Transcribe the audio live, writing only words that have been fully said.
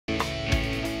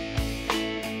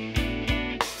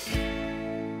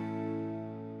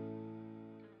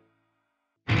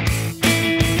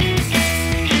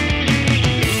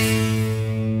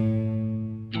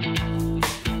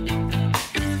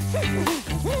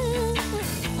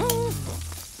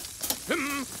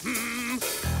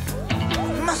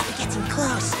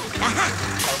close. Aha!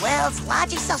 The world's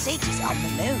largest sausage is on the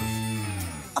move.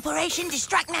 Operation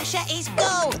Distract Gnasher is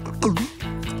go!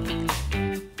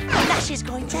 Gnasher's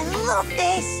going to love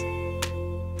this!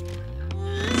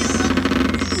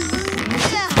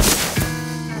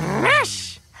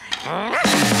 Gnash!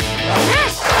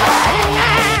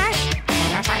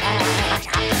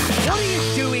 What are you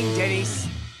doing, Dennis?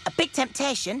 A big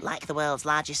temptation, like the world's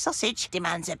largest sausage,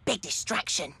 demands a big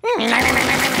distraction.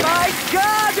 My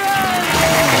garden!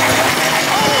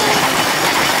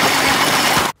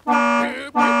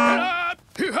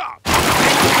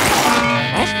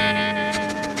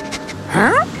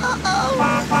 Huh?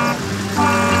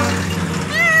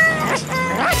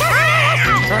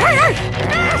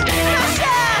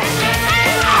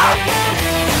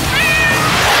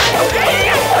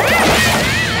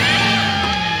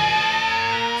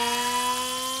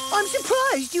 I'm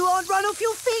surprised you aren't run off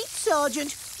your feet,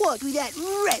 Sergeant. What with that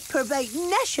reprobate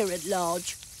Gnasher at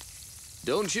large?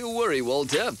 Don't you worry,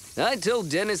 Walter. I told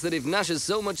Dennis that if Gnasher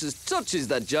so much as touches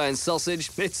that giant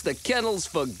sausage, it's the kennels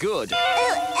for good.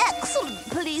 Oh, excellent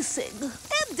policing.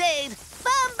 Indeed.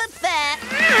 Fun but fair.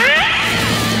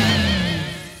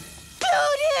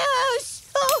 Claudius!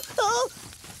 Oh!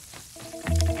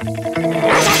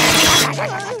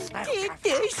 I did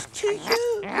this to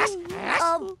you.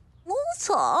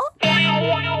 Walter?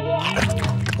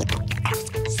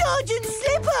 Sergeant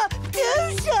Slipper,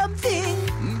 do something!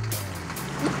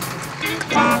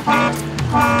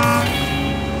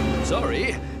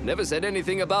 Sorry, never said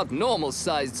anything about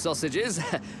normal-sized sausages,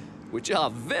 which are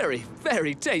very,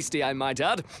 very tasty, I might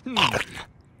add.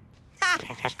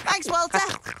 Thanks, Walter.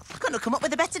 Couldn't have come up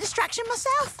with a better distraction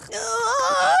myself.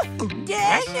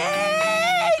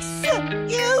 Dennis!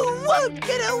 You won't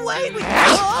get away with it!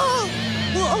 Oh!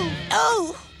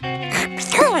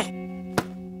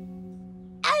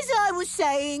 As I was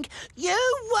saying, you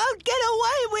won't get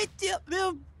away with it.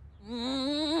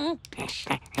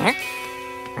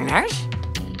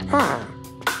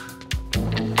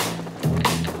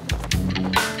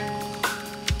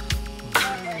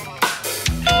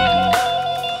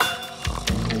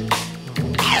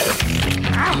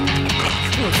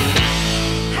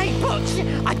 Hey, Butch,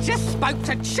 I just spoke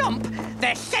to Chomp.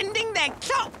 They're sending their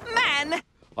top man.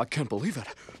 I can't believe it.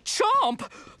 Chomp!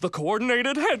 The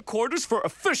coordinated headquarters for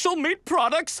official meat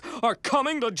products are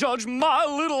coming to judge my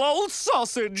little old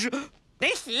sausage.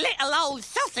 This little old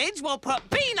sausage will put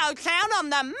Beano Town on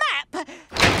the map.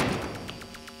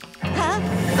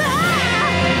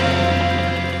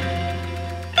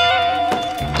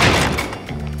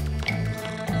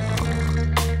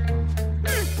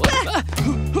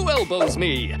 Who elbows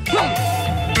me?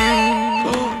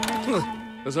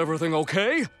 Is everything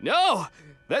okay? No!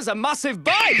 There's a massive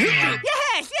bite!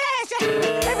 Yes!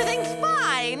 Everything's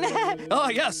fine. Oh,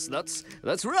 yes, that's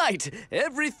right.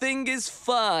 Everything is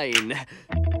fine.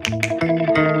 I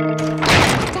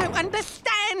don't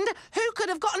understand. Who could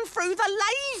have gotten through the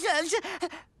lasers?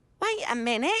 Wait a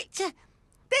minute.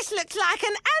 This looks like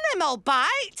an animal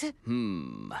bite.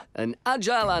 An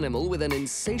agile animal with an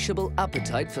insatiable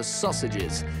appetite for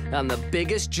sausages and the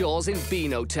biggest jaws in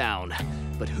Beano Town.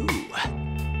 But who?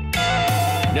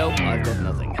 Nope, I've got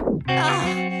nothing.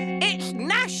 It's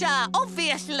Gnasher,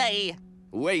 obviously.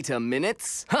 Wait a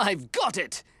minute. I've got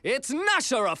it. It's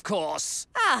Gnasher, of course.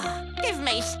 Give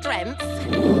me strength.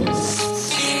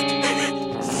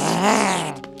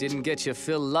 Didn't get your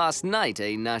fill last night,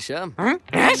 eh, Gnasher?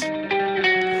 What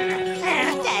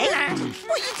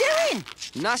are you doing?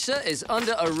 Gnasher is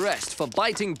under arrest for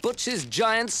biting Butch's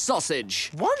giant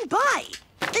sausage. One bite?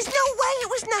 There's no way it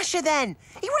was Gnasher then.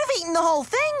 He would have eaten the whole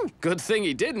thing. Good thing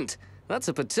he didn't. That's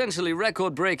a potentially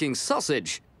record-breaking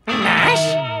sausage.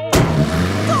 Nash?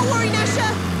 Don't worry,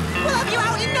 Gnasher. We'll have you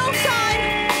out in no time.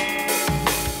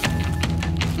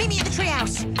 Meet me at the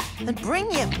treehouse and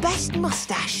bring your best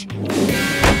moustache.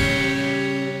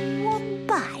 One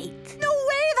bite? No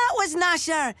way that was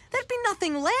Gnasher. There'd be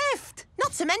nothing left.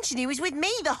 Not to mention he was with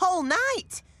me the whole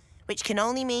night, which can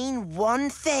only mean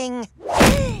one thing.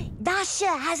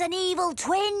 Gnasher has an evil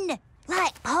twin,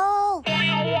 like Paul.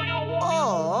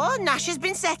 Or Gnasher's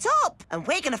been set up, and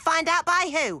we're going to find out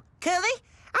by who. Curly,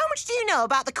 how much do you know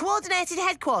about the coordinated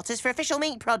headquarters for official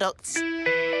meat products?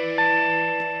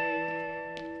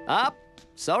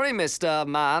 Sorry, Mr.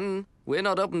 Man. We're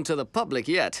not open to the public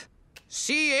yet.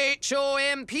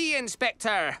 CHOMP,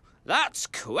 Inspector. That's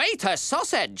quite a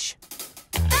sausage.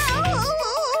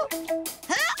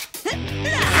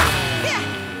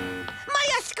 May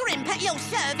I scrimp at your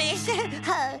service?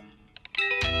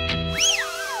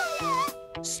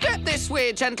 Step this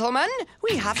way, gentlemen.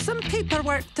 We have some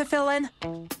paperwork to fill in.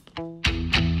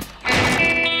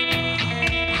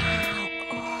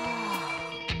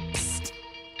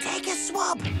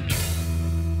 swab.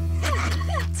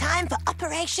 Time for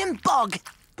Operation Bog.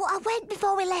 But I went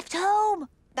before we left home.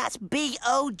 That's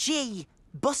B-O-G.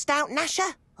 Bust out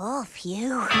Gnasher. Oh,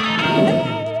 phew.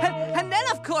 And then,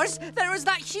 of course, there was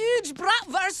that huge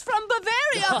bratwurst from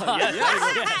Bavaria.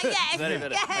 Yes. Very,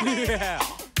 very. Yeah.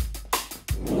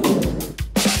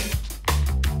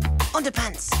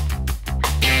 Underpants.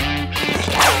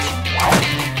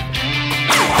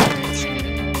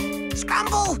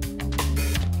 Scramble.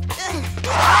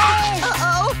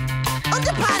 Uh-oh.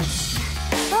 Underpants.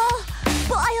 Oh,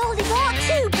 but I only bought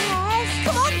 2 pairs.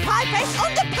 Come on, Pie-Face.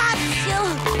 Underpants.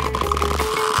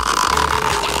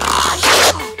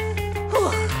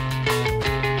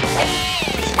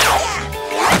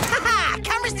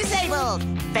 Camera's disabled.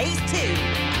 Phase 2.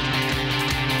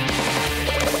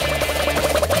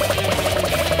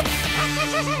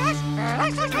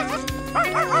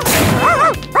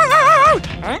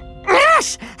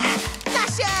 Yes!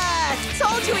 Gnasher!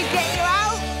 Told you we'd get you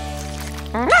out.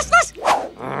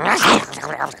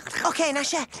 Okay,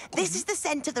 Gnasher, this is the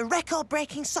scent of the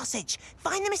record-breaking sausage.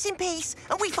 Find the missing piece,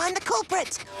 and we find the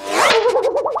culprit.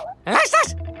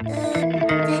 Dennis.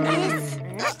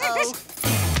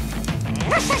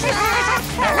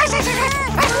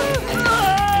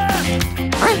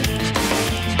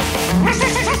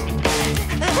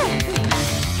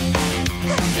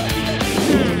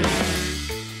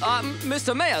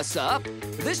 Mr. Mayor, sir,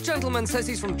 this gentleman says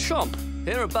he's from Chomp.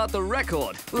 Hear about the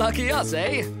record. Lucky us,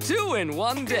 eh? 2 in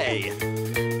 1 day.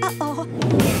 Uh-oh.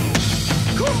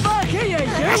 Come back here, you!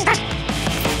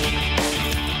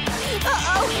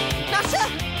 Uh-oh! Gnasher,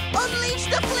 unleash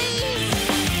the fleas!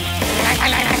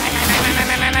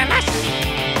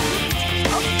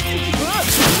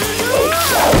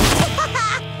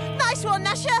 Nice one,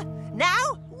 Gnasher.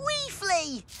 Now, we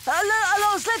flee.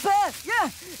 Hello, Slipper. Yeah,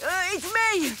 it's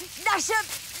me. Gnasher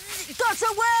got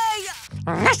away.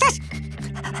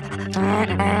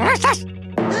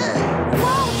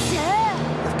 Walter!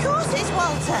 Of course it's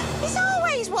Walter. It's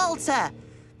always Walter.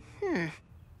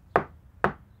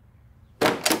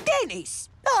 Dennis,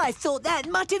 I thought that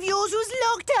mutt of yours was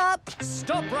locked up.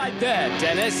 Stop right there,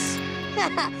 Dennis.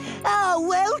 Oh,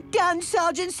 well done,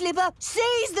 Sergeant Slipper.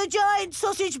 Seize the giant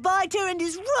sausage biter and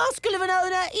his rascal of an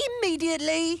owner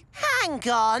immediately. Hang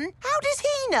on. How does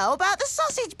he know about the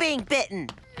sausage being bitten?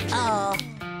 Oh.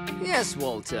 Yes,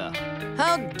 Walter.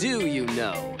 How do you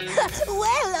know?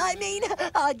 Well, I mean,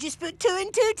 I just put 2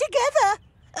 and 2 together.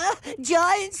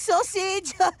 Giant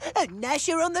sausage,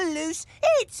 Gnasher on the loose.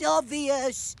 It's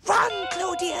obvious. Run,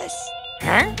 Claudius.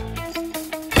 Huh?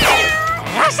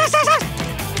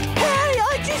 Hey,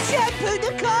 I just shampooed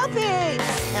the carpet.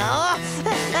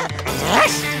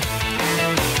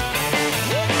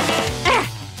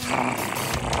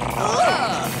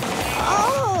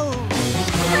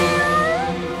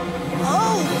 Oh,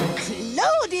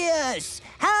 Claudius,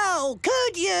 how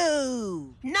could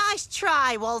you? Nice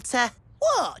try, Walter.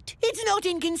 What? It's not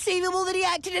inconceivable that he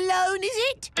acted alone, is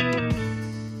it?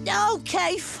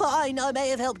 Okay, fine. I may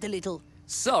have helped a little.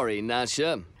 Sorry,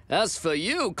 Gnasher. As for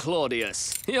you,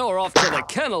 Claudius, you're off to the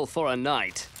kennel for a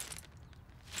night.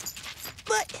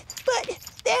 But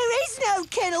there is no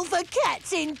kennel for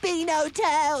cats in Beano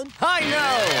Town. I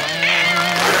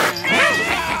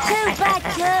Too bad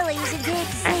Curly isn't here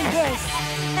to see this.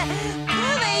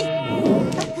 Curly!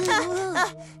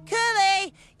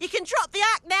 Curly, you can drop the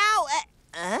act now.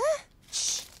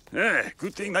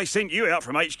 Good thing they sent you out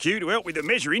from HQ to help with the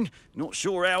measuring. Not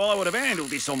sure how I would have handled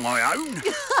this on my own.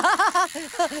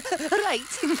 Right.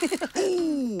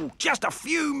 Ooh, just a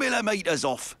few millimetres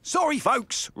off. Sorry,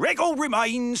 folks. Record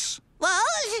remains. What?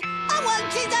 I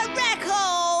wanted a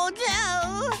record.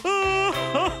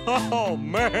 Oh,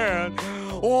 man.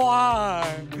 Why?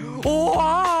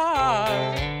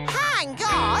 Why? Hang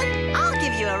on. I'll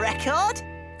give you a record.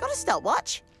 Got a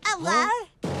stopwatch? Hello?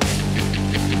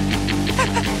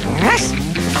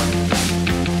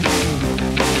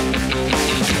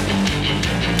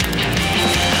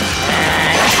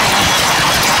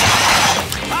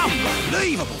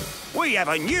 Unbelievable. We have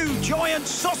a new giant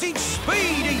sausage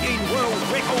speed-eating world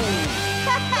record.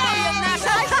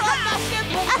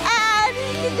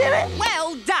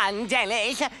 Well done,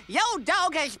 Dennis. Your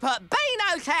dog has put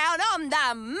Beano Town on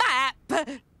the map.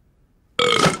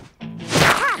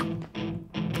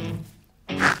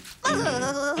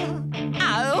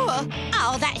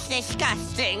 Oh, that's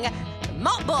disgusting.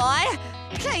 Mop boy,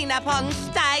 clean up on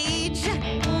stage.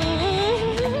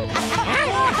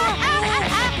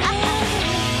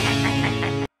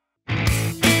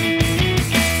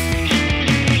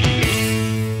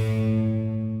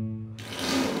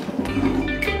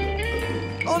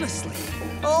 Honestly,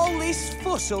 all this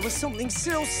fuss us over something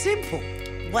so simple.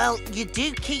 Well, you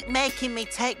do keep making me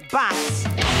take baths.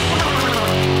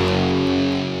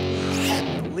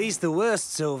 At least the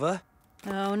worst's over.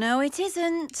 Oh, no, it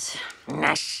isn't.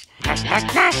 Nash, nash,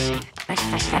 nash, nash. Nash,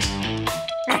 nash, nash.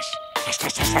 Nash. Nash,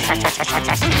 nash, nash, nash, nash, nash,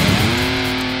 nash, nash.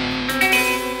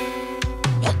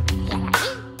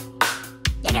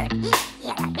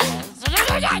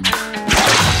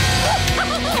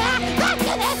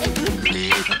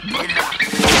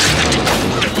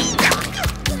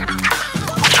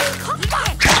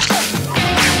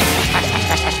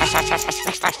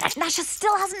 Gnasher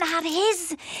still hasn't had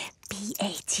his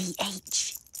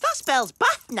B-A-T-H. That spells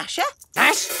bath, Gnasher.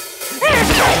 Nash.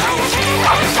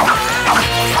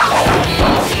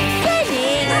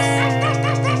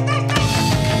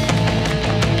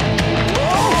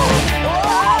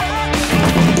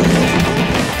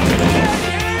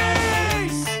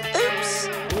 Oops.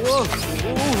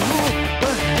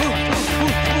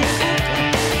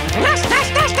 Nash, nash,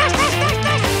 nash, nash, nash, nash,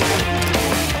 nash.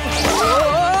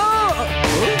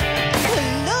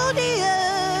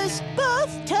 Claudius,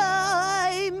 bath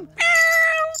time!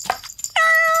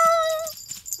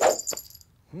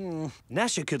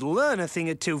 Gnasher could learn a thing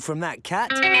or two from that cat.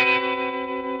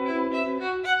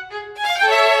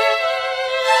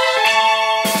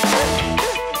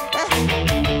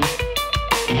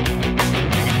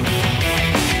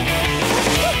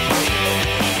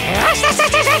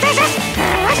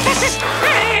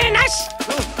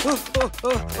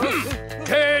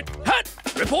 Kit Hat,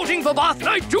 reporting for bath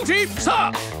night duty,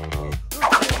 sir.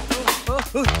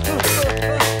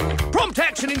 Prompt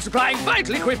action in supplying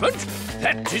vital equipment.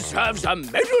 That deserves a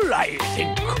medal, I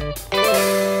think.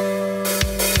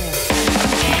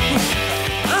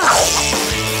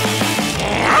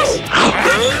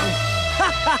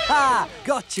 Ha!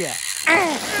 Gotcha!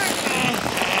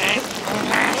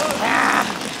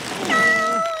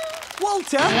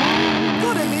 Walter,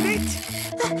 got a minute?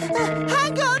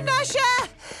 Hang on, Gnasher!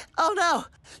 Oh, no.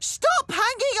 Stop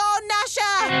hanging on,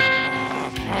 Gnasher!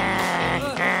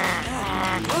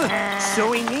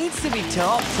 So he needs to be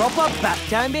taught proper bath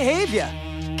time behaviour.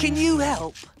 Can you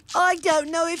help? I don't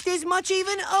know if there's much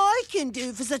even I can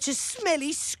do for such a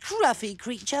smelly, scruffy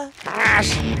creature.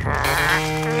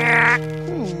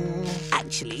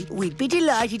 Actually, we'd be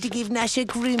delighted to give Gnasher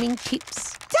grooming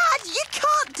tips. Dad, you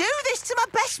can't do this to my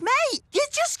best mate. You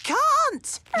just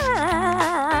can't.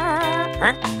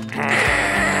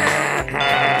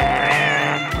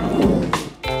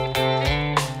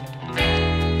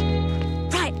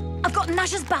 Right, I've got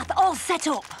Gnasher's bath all set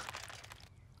up.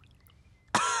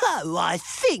 Oh, I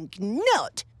think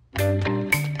not.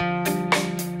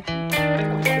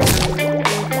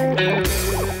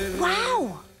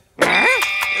 Wow.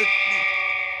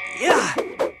 Yeah.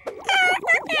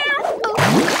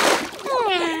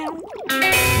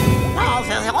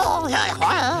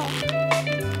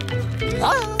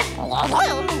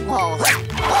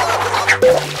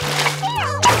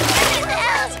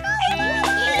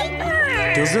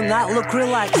 Doesn't that look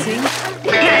relaxing?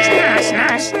 Nash, nash,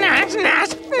 nash, nash,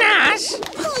 nash, nash.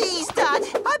 Please, Dad,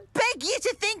 I beg you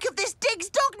to think of this dog's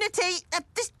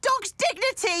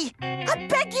dignity. I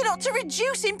beg you not to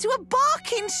reduce him to a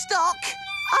barking stock.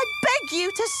 I beg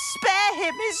you to spare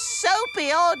him his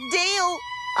soapy ordeal.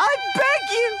 I beg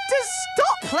you to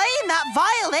stop playing that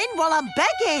violin while I'm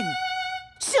begging.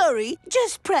 Sorry,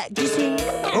 just practicing.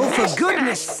 Oh, for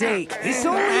goodness sake, it's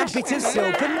only a bit of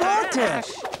soap and water.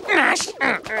 Nash,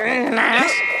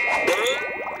 nash.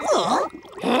 What?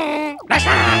 Nash,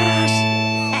 nash.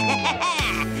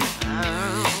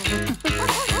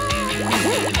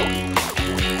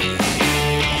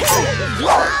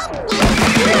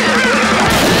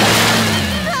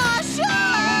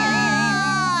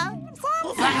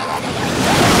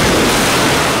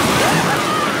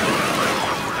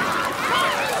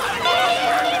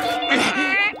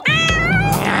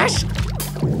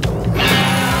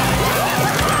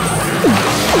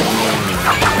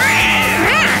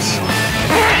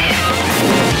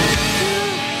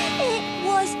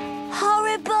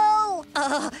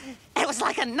 It was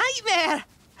like a nightmare.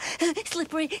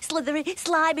 Slippery, slithery,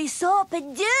 slimy soap,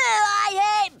 and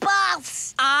I hate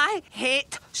baths. I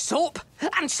hate soap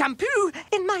and shampoo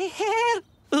in my hair.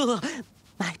 Ugh,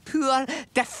 my poor,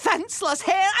 defenseless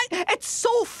hair. It's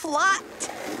so flat.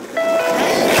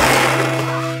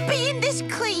 Being this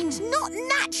clean's not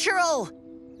natural.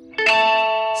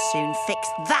 Soon fix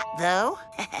that, though.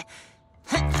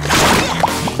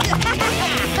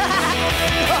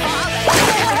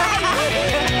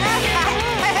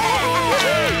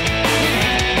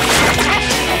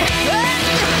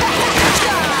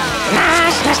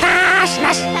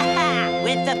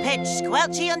 With the pitch square.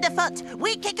 squelchy underfoot,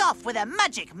 we kick off with a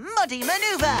magic muddy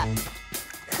manoeuvre.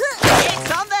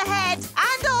 It's on the head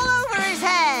and all over his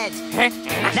head.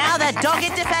 Now the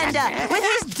dogged defender with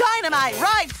his dynamite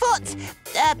right foot,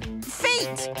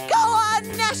 feet. Go on,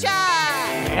 Gnasher!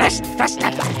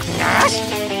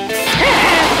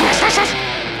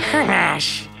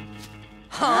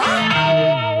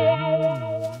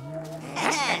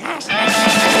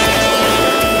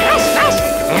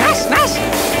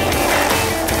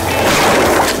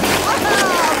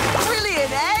 Oh,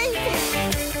 brilliant, eh?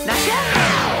 Gnasher?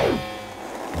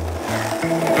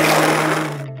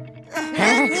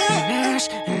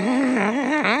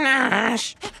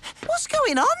 What's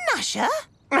going on, Gnasher?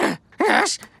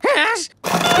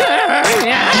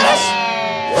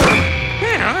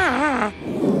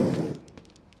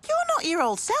 You're not your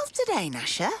old self today,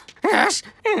 Gnasher.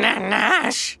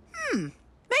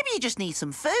 Maybe you just need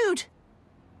some food.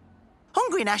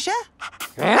 Hungry, Gnasher?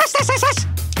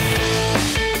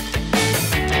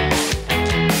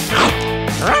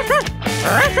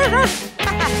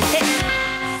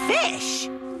 Fish?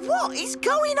 What is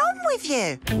going on with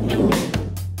you?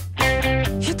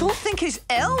 You don't think he's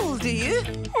ill, do you?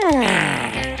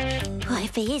 Well,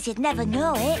 if he is, you'd never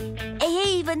know it.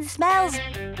 He even smells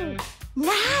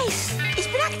nice. He's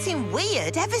been acting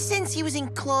weird ever since he was in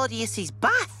Claudius's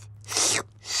bath.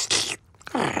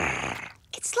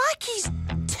 It's like he's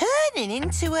turning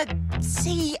into a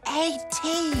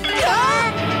C-A-T.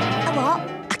 A what?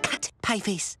 A cat pie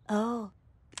face. Oh.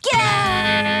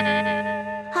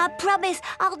 Yeah! I promise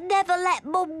I'll never let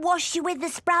Mum wash you with the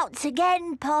sprouts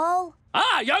again, Paul.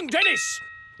 Ah, young Dennis!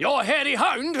 Your hairy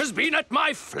hound has been at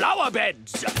my flower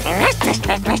beds.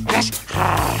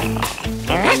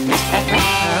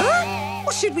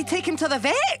 Well, should we take him to the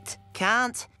vet?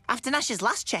 Can't. After Gnasher's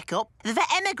last checkup, the vet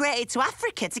emigrated to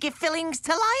Africa to give fillings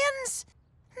to lions.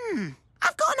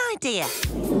 I've got an idea.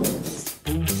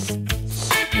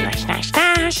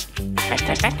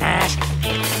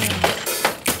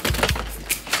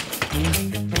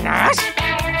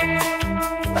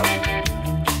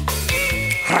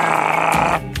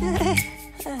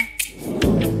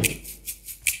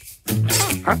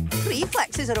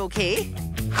 Reflexes are okay.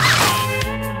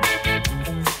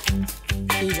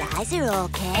 His eyes are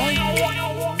okay.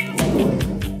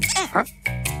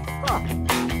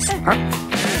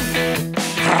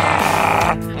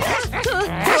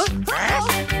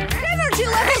 Energy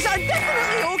levels are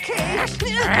definitely okay.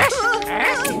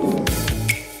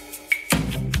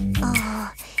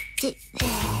 Oh,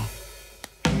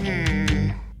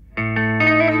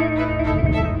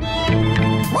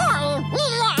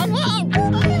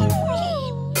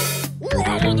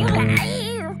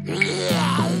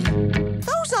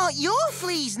 Those aren't your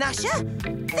fleas, Gnasher.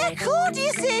 They're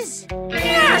Claudius's.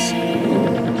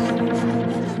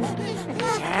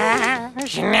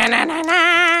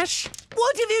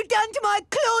 What have you done to my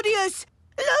Claudius?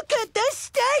 Look at the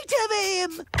state of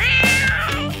him!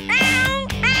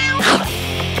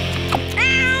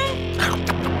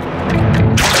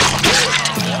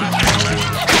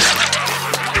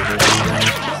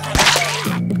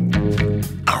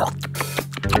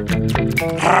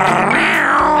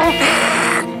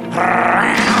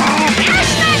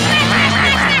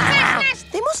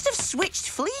 They must have switched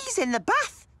fleas in the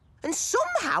bath, and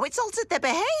somehow it's altered their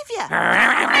behaviour.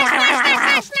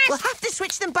 We'll have to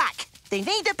switch them back. They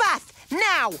need a bath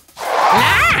now.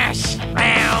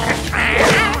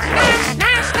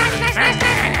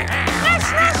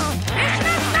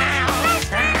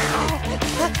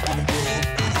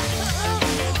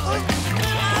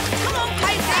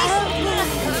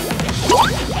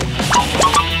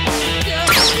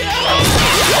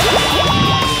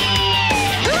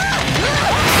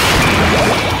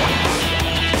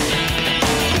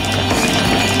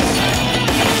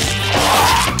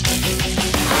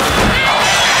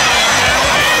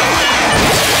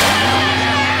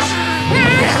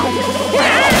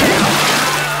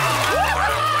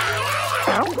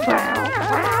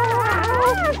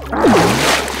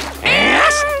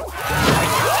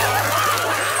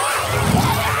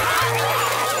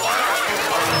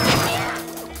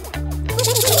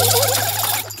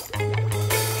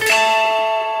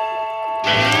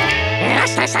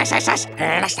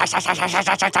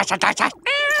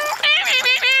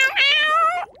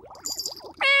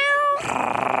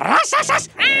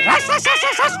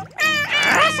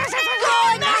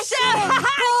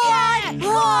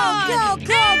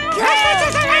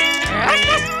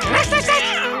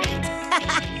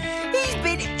 He's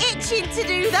been itching to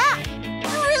do that.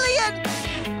 Brilliant.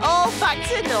 All back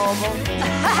to normal.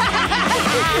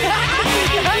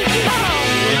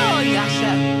 Oh,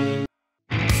 Gnasher.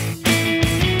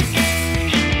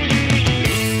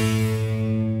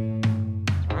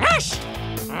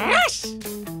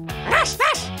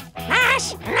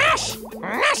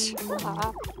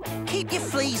 Put your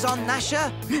fleas on,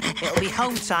 Gnasher. It'll be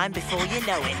home time before you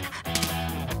know it.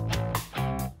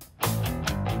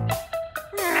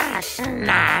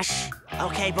 Nash.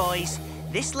 OK, boys.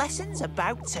 This lesson's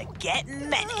about to get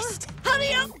menaced.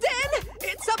 Hurry up, Den!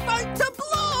 It's about to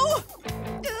blow!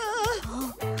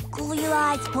 Cover your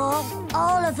eyes, Paul.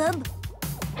 All of them.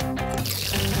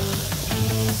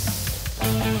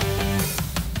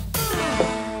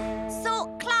 So,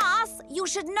 class, you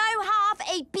should now have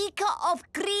a beaker of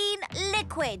green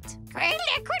liquid. Green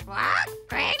liquid, what?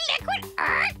 Green liquid,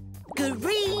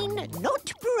 Green,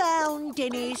 not brown,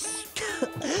 Dennis.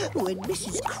 When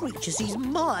Mrs. Creature sees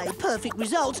my perfect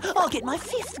results, I'll get my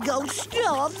 5th gold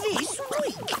star this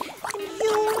week. And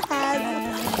you'll have...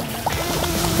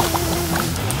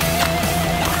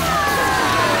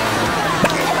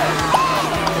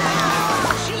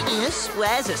 Genius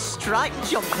wears a striped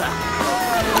jumper.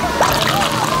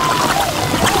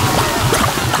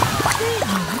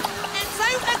 It's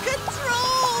out of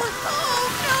control! Oh,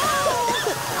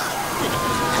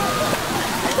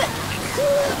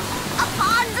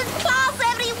 Abandon class,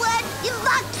 everyone!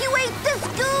 Evacuate the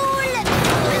school!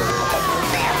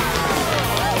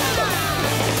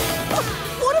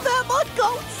 What about my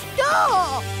gold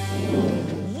star?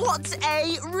 What a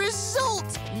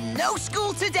result! No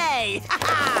school today!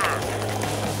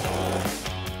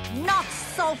 Not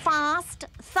so fast.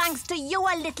 Thanks to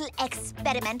your little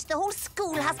experiment, the whole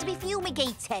school has to be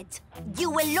fumigated. You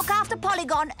will look after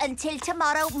Polygon until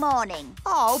tomorrow morning.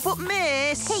 Oh, but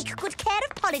miss... Take good care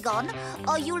of Polygon,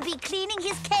 or you'll be cleaning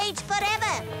his cage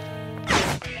forever.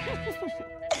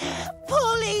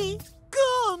 Polly,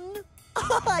 gone.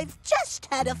 I've just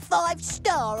had a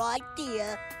 5-star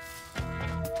idea.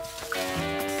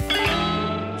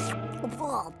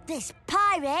 Oh, this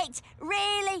pirate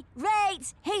really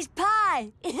rates his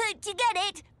pie. Do you get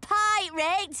it?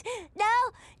 Pirate?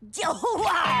 No?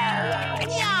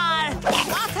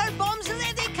 water bombs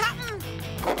ready, Captain!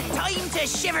 Time to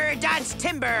shiver Dad's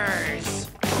timbers!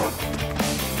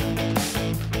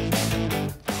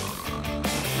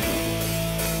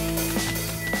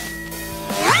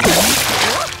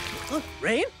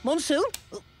 Rain? Monsoon?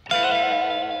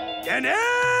 Dennis!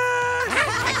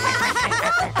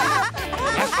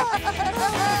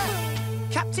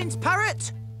 Captain's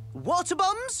parrot, water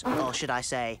bombs, or should I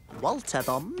say, Walter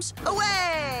bombs,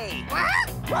 away!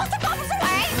 Water bombs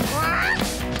away!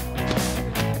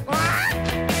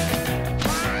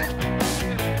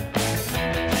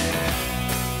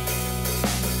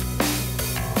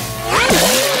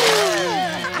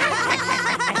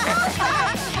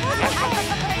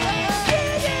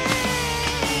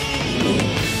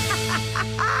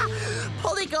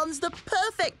 Polygon's the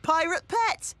perfect pirate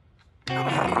pet.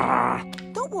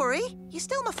 Don't worry, you're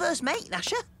still my first mate,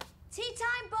 Gnasher. Tea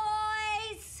time,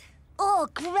 boys! Oh,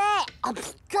 great! I'm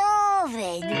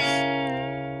starving.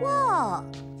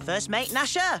 What? First mate,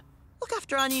 Gnasher. Look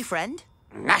after our new friend.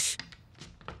 Nash.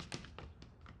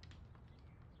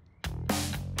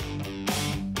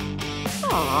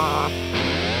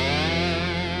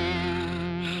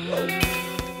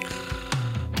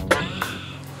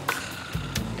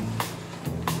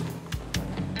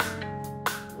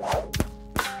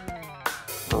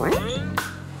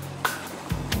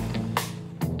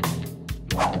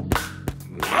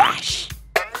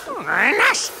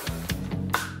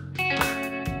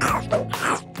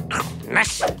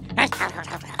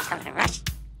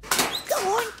 Go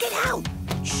on, get out.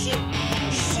 Shit.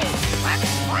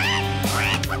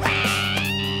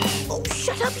 Oh,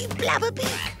 shut up, you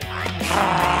blabberbeak.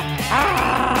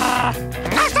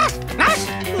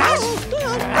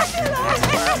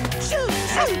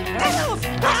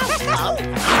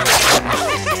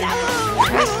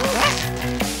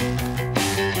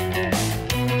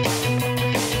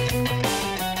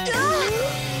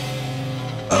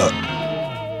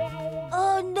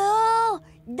 Oh no!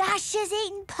 Gnasher's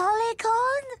eaten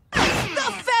Polygon? The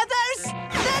feathers!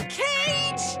 The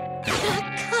cage! The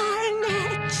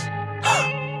carnage!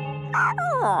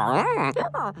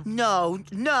 No,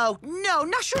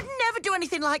 Nash would never do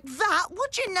anything like that,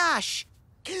 would you, Nash?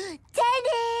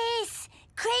 Dennis!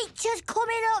 Creature's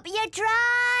coming up your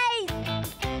drive!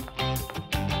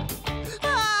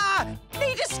 Ah!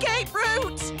 Need escape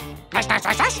route!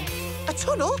 A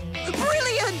tunnel?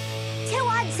 Brilliant! To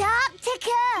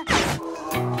Antarctica!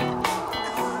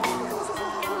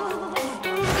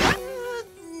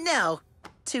 No,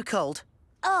 too cold.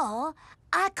 Or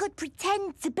I could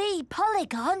pretend to be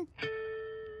Polygon.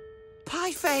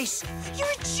 Pieface,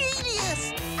 you're a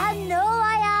genius! I know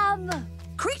I am.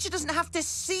 Creature doesn't have to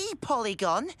see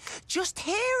Polygon, just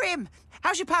hear him.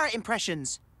 How's your parrot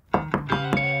impressions?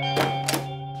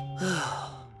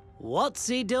 What's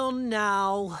he done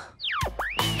now?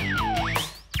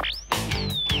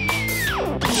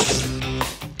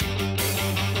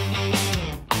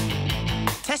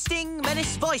 Testing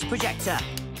Menace voice projector.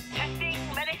 Testing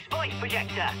Menace voice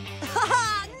projector.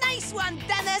 Ha! Nice one,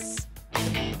 Dennis!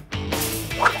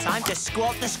 Time to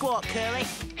squawk the squawk, Curly.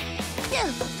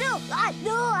 No,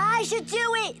 I should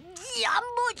do it. I'm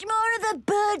much more of a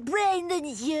bird brain than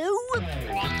you.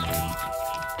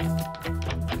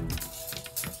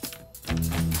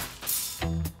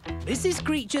 Mrs.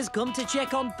 Creature's come to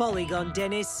check on Polygon,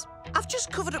 Dennis. I've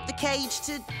just covered up the cage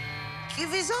to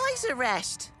give his eyes a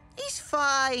rest. He's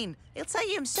fine. He'll tell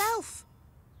you himself.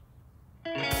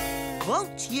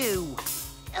 Won't you?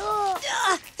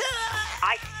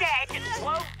 I said,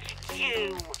 won't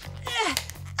you?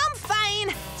 I'm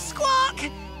fine. Squawk!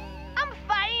 I'm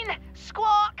fine.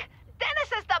 Squawk.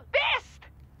 Dennis is the best.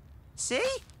 See?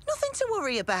 Nothing to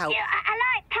worry about. I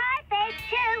like pie face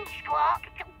too, Squawk.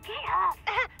 Get off.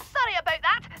 Sorry about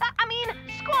that. I mean,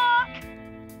 Squawk.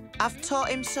 I've taught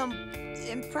him some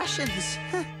impressions.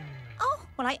 Oh,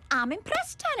 well, I am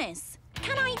impressed, Dennis.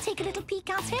 Can I take a little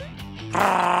peek at him?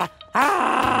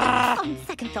 On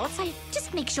second thoughts, I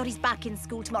just make sure he's back in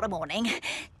school tomorrow morning.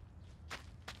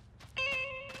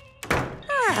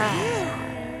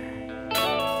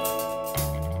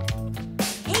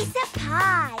 It's a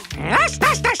pie.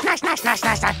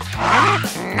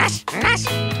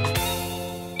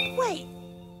 Wait,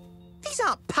 these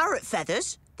aren't parrot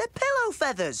feathers. They're pillow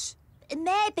feathers.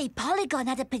 Maybe Polygon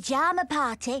had a pyjama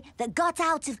party that got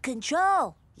out of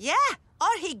control. Yeah,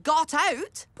 or he got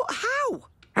out. But how?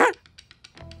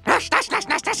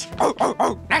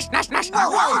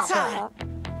 Walter!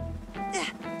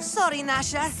 Sorry,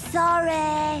 Gnasher.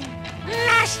 Sorry.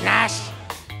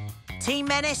 Team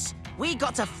Menace, we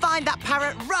got to find that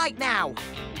parrot right now.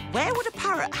 Where would a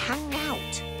parrot hang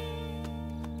out?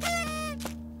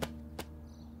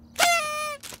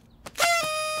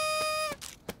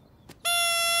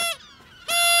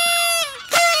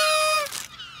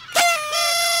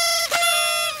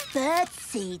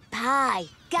 Birdseed pie.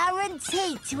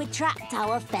 Guaranteed to attract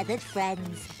our feathered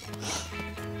friends.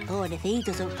 Oh, and if he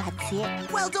doesn't fancy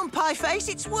it... Well done, Pieface.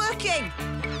 It's working.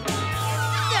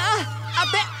 A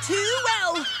bit too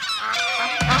well.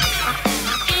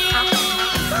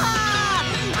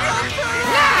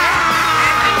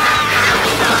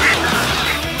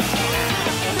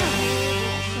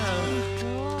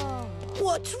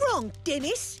 What's wrong,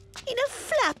 Dennis? In a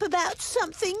flap about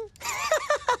something?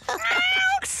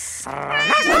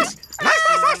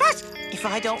 If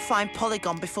I don't find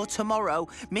Polygon before tomorrow,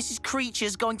 Mrs.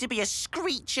 Creature's going to be a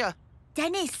screecher.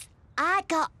 Dennis, I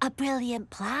got a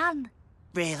brilliant plan.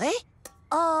 Really?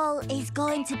 All is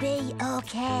going to be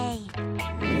okay.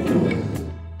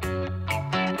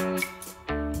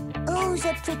 Who's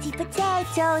a pretty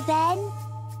potato, then?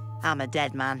 I'm a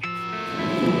dead man.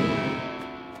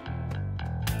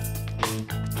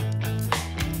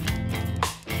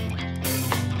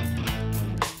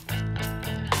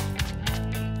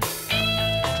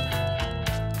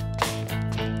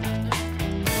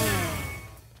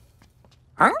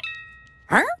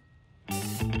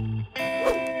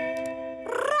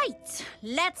 Right,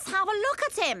 let's have a look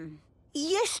at him.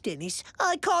 Yes, Dennis.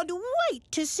 I can't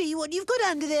wait to see what you've got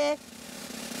under there.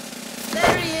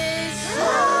 There he is.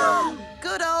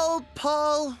 Good old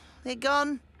Paul. They're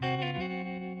gone.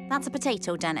 That's a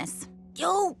potato, Dennis.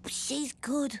 Oh, she's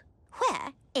good.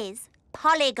 Where is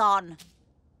Polygon?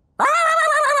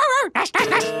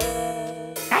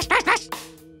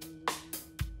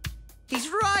 He's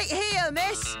right here,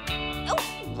 miss.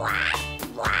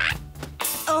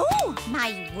 Oh,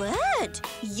 my word!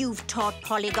 You've taught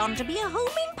Polygon to be a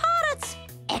homing parrot.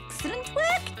 Excellent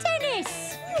work,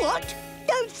 Dennis. What?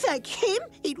 Don't thank him.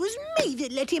 It was me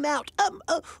that let him out.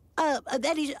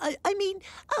 That is, I mean,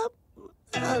 oh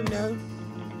no.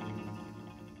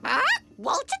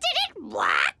 Walter did it!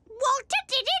 What? Walter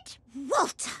did it!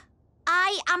 Walter,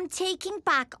 I am taking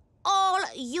back all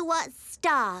your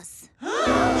stars.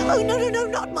 Oh, no,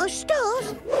 not my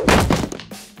stars.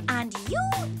 And you,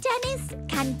 Dennis,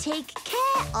 can take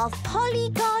care of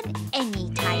Polygon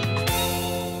anytime.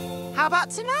 How about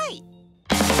tonight?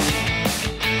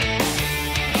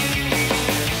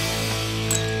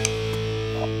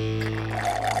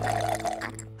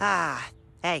 Ah,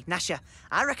 hey, Gnasher,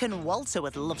 I reckon Walter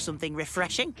would love something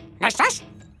refreshing.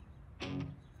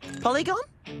 Polygon?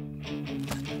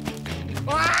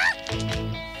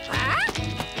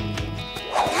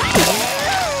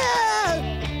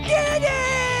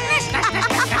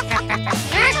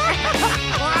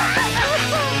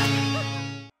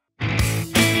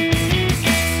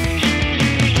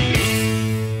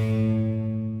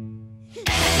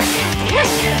 You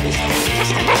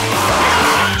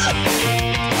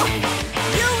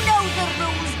know the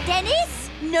rules, Dennis.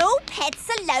 No pets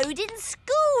allowed in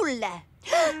school.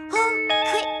 Oh,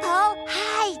 quick, Paul,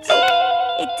 hide.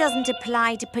 It doesn't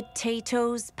apply to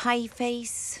potatoes,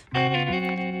 Pieface.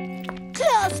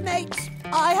 Classmates,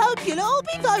 I hope you'll all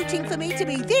be voting for me to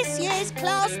be this year's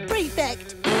class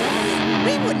prefect.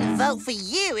 We wouldn't vote for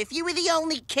you if you were the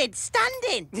only kid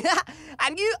standing.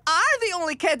 And you are the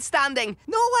only kid standing.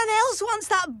 No one else wants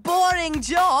that boring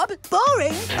job.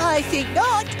 Boring? I think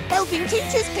not. Helping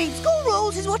teachers keep school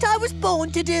rules is what I was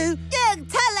born to do. You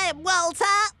tell him, Walter.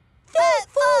 Vote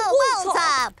for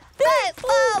Walter. Vote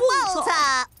for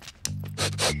Walter.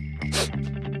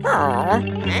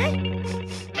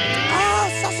 Oh,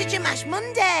 sausage and mash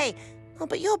Monday. Oh,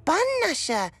 but you're banned,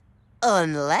 Gnasher.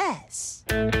 Unless...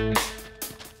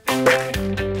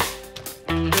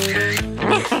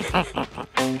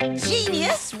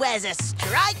 Genius wears a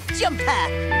striped jumper.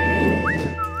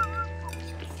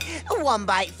 One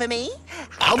bite for me.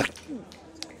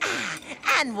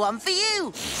 And one for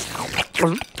you.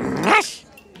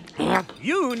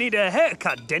 You need a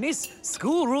haircut, Dennis.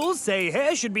 School rules say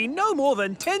hair should be no more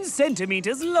than 10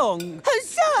 centimetres long.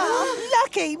 Huzzah!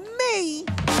 Lucky me!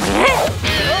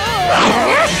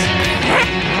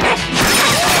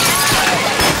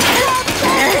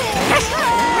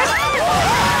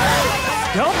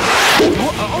 Stop!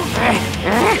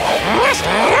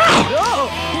 Oh,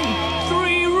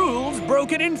 3 rules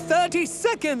broken in 30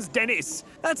 seconds, Dennis.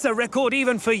 That's a record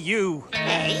even for you.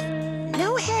 Hey,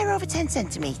 no hair over 10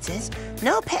 centimetres,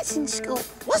 no pets in school.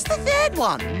 What's the third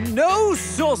one? No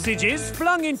sausages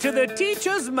flung into the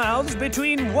teachers' mouths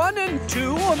between 1 and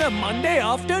 2 on a Monday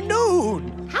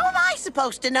afternoon. How am I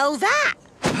supposed to know that?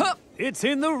 It's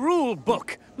in the rule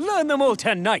book. Learn them all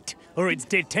tonight, or it's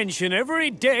detention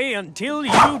every day until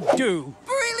you do.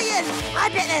 Brilliant! I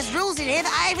bet there's rules in here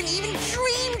that I haven't even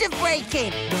dreamed of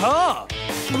breaking. Ah!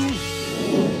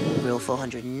 Rule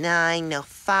 409, no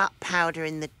fart powder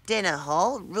in the dinner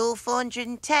hall. Rule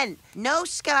 410, no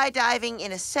skydiving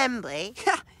in assembly.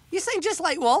 You sound just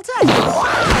like Walter.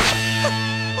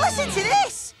 Listen to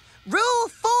this! Rule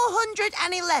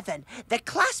 411, the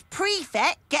class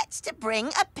prefect gets to bring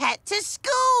a pet to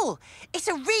school. It's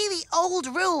a really old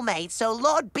rule made so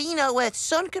Lord Beanoworth's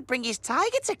son could bring his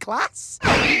tiger to class. Who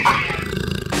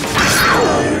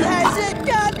hasn't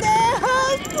done their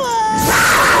homework?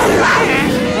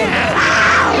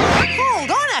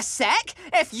 Hold on a sec.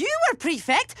 If you were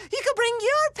prefect, you could bring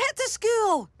your pet to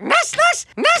school.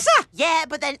 Nessa! Yeah,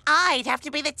 but then I'd have to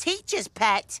be the teacher's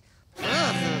pet.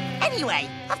 Anyway,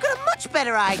 I've got a much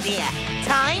better idea.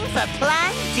 Time for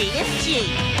Plan D and G.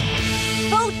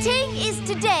 Voting is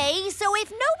today, so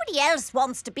if nobody else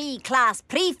wants to be class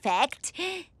prefect...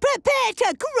 Prepare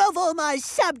to grovel, my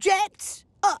subjects.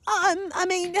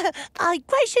 I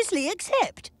graciously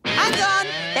accept. Hang on,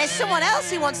 there's someone else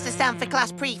who wants to stand for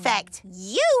class prefect.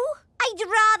 You? I'd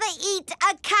rather eat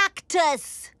a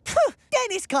cactus.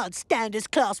 Dennis can't stand as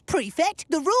class prefect.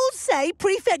 The rules say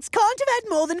prefects can't have had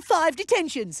more than 5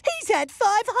 detentions. He's had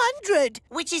 500.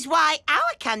 Which is why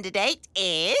our candidate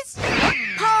is...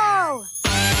 Paul!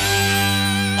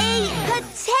 A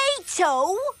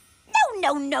potato?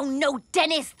 No,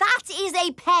 Dennis. That is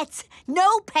a pet.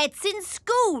 No pets in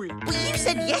school. Well, you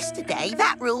said yesterday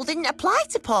that rule didn't apply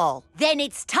to Paul. Then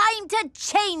it's time to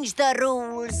change the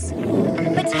rules.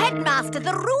 But, Headmaster,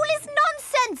 the rule is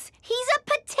nonsense. He's a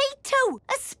potato,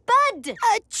 a spud.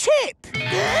 A chip.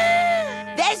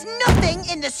 There's nothing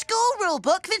in the school rule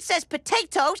book that says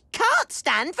potatoes can't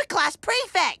stand for class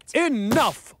prefect.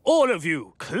 Enough, all of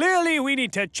you. Clearly we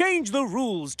need to change the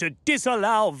rules to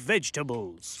disallow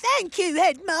vegetables. Thank you,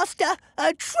 Headmaster.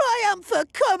 A triumph for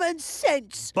common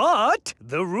sense. But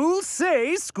the rules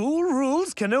say school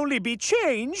rules can only be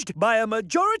changed by a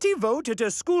majority vote at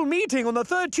a school meeting on the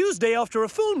 3rd Tuesday after a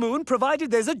full moon,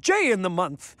 provided there's a J in the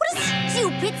month. What a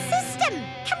stupid system.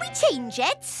 Can we change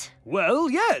it? Well,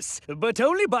 yes, but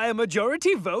only by a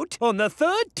majority vote on the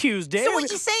 3rd Tuesday. So what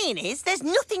you're saying is there's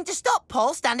nothing to stop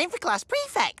Paul standing for class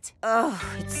prefect? Oh,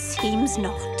 it seems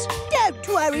not. Don't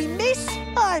worry, miss.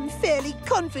 I'm fairly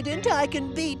confident I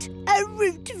can beat a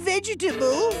root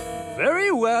vegetable.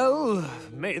 Very well.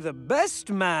 May the best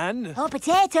man... Or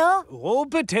potato. Or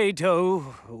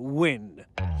potato win.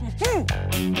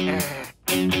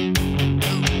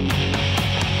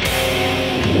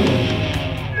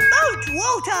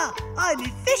 Walter, I'm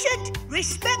efficient,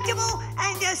 respectable,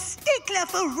 and a stickler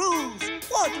for rules.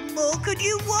 What more could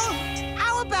you want?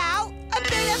 How about a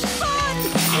bit of fun?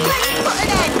 Let's put an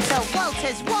end to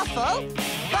Walter's waffle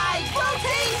by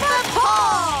voting for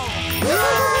Paul!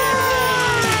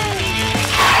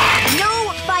 No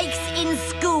bikes in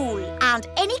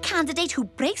candidate who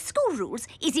breaks school rules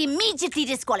is immediately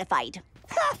disqualified.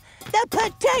 Ha! The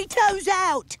potato's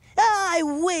out! I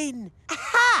win!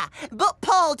 Ha! But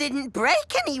Paul didn't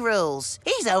break any rules.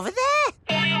 He's over there.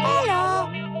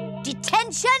 Hello.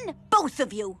 Detention, both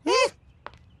of you.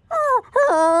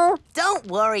 Don't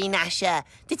worry, Gnasher.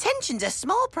 Detention's a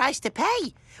small price to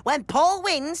pay. When Paul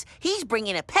wins, he's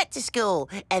bringing a pet to school,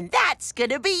 and that's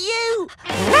gonna be you.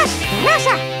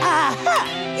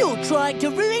 Aha! You're trying to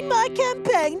ruin my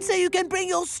campaign so you can bring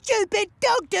your stupid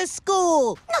dog to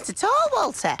school. Not at all,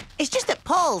 Walter. It's just that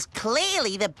Paul's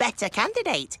clearly the better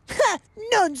candidate. Ha!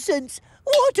 Nonsense!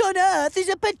 What on earth is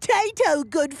a potato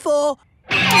good for?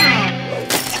 Boys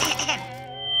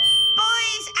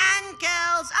and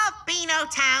girls of Beano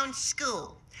Town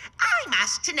School, I'm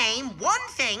asked to name one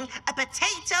thing a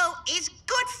potato is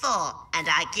good for, and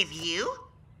I give you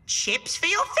chips for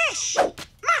your fish,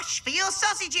 mash for your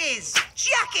sausages,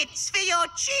 jackets for your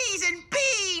cheese and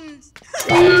beans.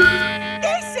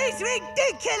 This is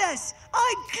ridiculous!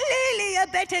 I'm clearly a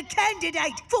better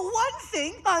candidate. For one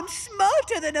thing, I'm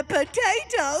smarter than a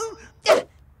potato.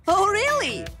 Oh,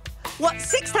 really? What,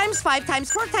 6 times, 5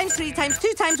 times, 4 times, 3 times,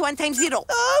 2 times, 1 times 0?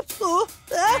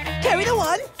 Carry the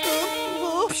one.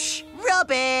 Psh,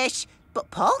 rubbish. But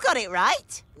Paul got it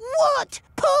right. What?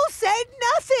 Paul said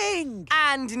nothing.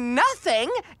 And nothing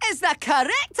is the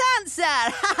correct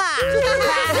answer.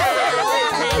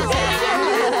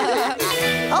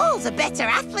 Paul's a better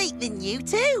athlete than you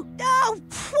two. Oh,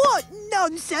 what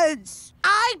nonsense.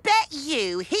 I bet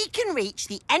you he can reach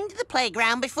the end of the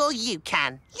playground before you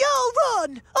can. You'll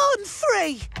run on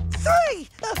 3. 3.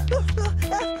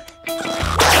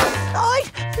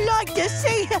 I'd like to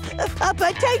see a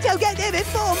potato get there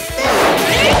before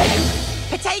me.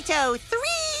 Potato 3,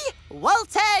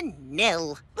 Walter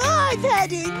 0. I've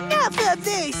had enough of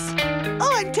this.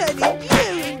 I'm turning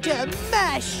you into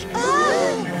mash.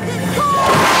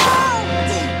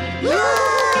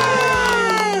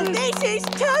 This is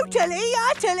totally,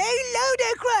 utterly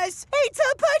ludicrous. It's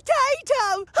a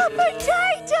potato. A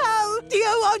potato. Do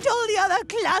you want all the other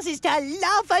classes to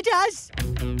laugh at us?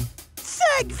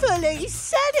 Thankfully,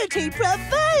 sanity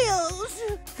prevails.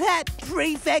 That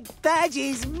prefect badge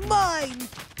is mine.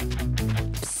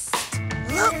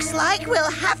 Looks like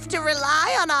we'll have to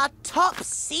rely on our top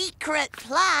secret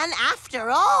plan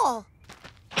after all.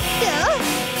 Yeah?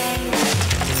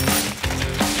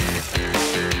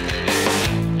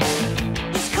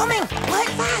 He's coming! Work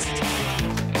fast!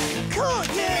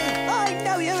 Can't you? I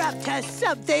know you're up to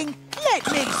something.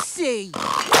 Let me see.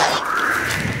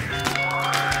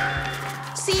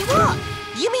 See what?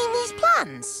 You mean these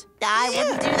plans? I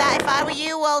wouldn't do that if I were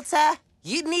you, Walter.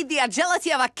 You'd need the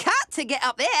agility of a cat to get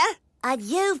up there. And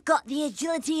you've got the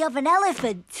agility of an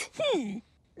elephant.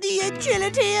 The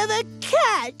agility of a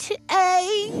cat,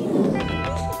 eh?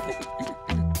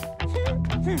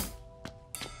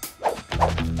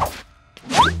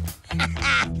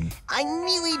 I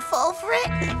knew he'd fall for it.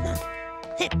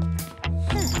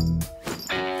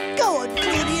 Go on,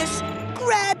 Claudius.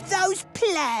 Grab those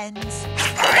plans.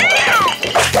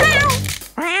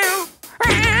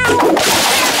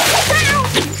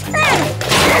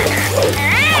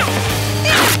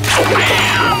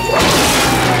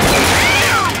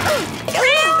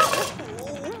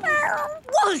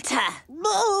 Walter!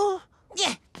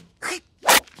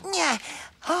 Yeah.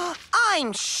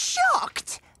 I'm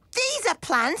shocked. These are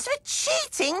plans for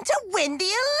cheating to win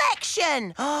the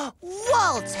election.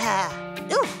 Walter.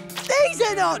 These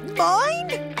are not mine.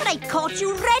 But I caught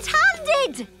you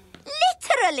red-handed.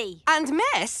 Literally. And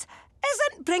Miss,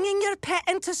 isn't bringing your pet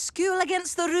into school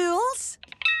against the rules?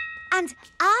 And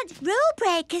aren't rule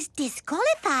breakers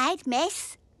disqualified,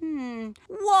 miss?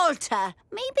 Walter,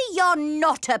 maybe you're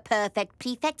not a perfect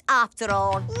prefect after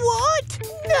all. What?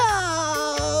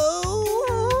 No!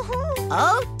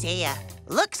 Oh, dear.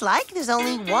 Looks like there's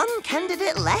only one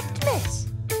candidate left, miss.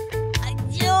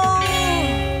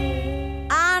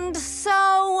 And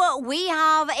so we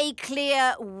have a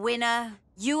clear winner.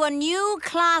 Your new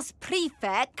class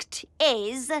prefect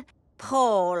is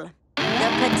Paul, the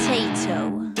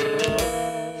potato.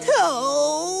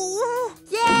 Oh!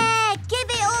 Yeah, give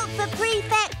it up for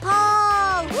Prefect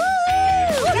Paul! Woo!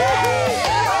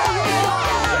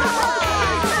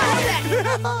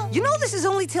 You know this is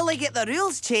only till they get the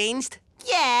rules changed.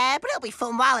 Yeah, but it'll be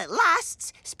fun while it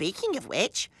lasts. Speaking of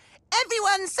which,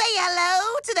 everyone say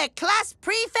hello to the class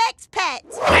prefect's pet.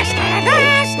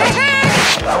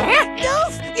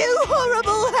 Off, you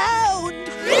horrible hound!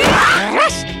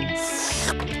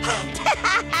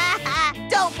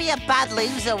 Don't be a bad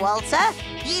loser, Walter.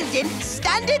 You didn't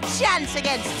stand a chance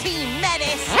against Team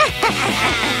Menace.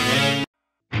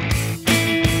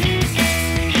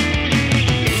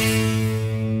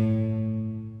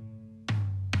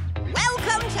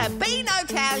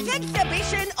 tomorrow's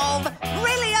exhibition of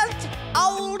brilliant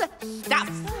old stuff.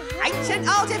 Ancient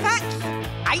artifacts,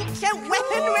 ancient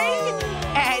weaponry,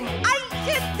 and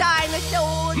ancient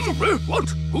dinosaurs. What?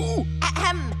 Who?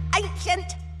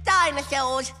 Ancient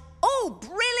dinosaurs. All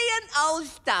brilliant old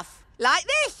stuff. Like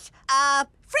this,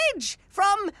 fridge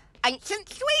from ancient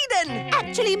Sweden.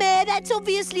 Actually, Mayor, that's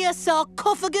obviously a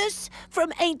sarcophagus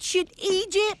from ancient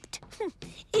Egypt.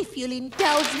 If you'll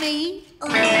indulge me.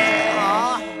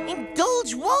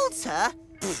 Indulge Walter?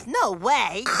 Pfft, no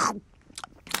way.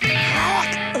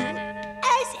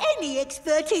 As any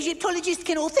expert Egyptologist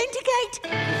can authenticate,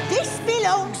 this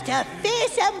belongs to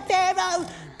fearsome pharaoh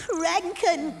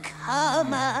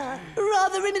Pranken-Karma.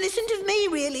 Rather reminiscent of me,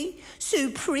 really.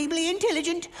 Supremely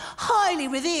intelligent, highly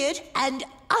revered, and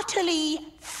utterly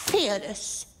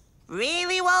fearless.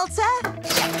 Really, Walter?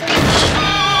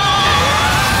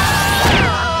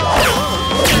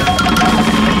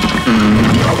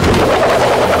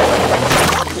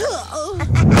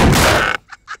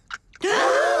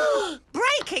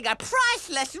 Breaking a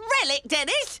priceless relic,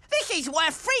 Dennis. This is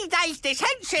worth 3 days'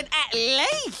 detention at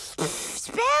least.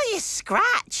 Spare your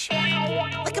scratch.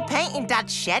 Like a painting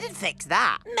Dad's shed would fix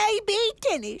that. Maybe,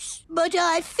 Dennis, but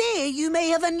I fear you may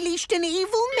have unleashed an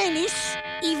evil menace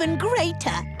even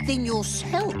greater than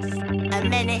yourself. A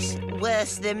menace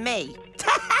worse than me.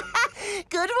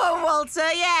 Good one,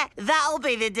 Walter. Yeah, that'll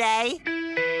be the day.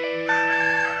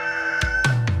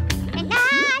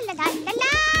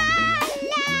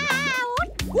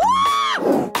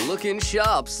 Looking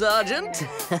sharp, Sergeant.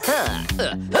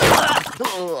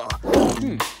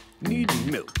 Need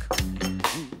milk.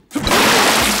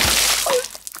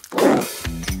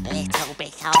 Little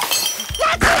bit of...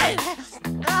 That's it!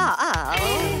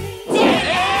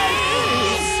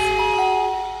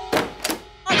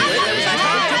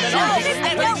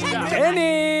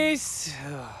 Dennis!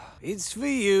 It's for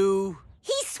you.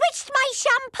 He switched my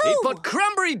shampoo. He put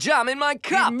cranberry jam in my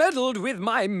cup. He meddled with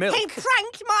my milk. He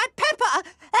pranked my pepper.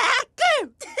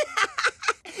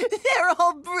 They're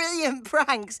all brilliant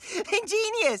pranks.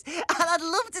 Ingenious. And I'd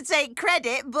love to take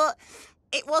credit, but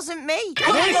it wasn't me.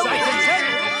 No,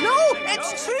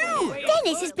 it's true.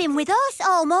 Dennis has been with us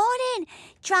all morning,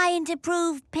 trying to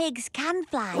prove pigs can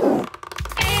fly.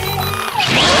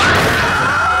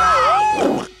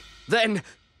 Then,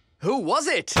 who was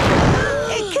it?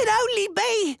 It can only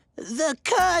be the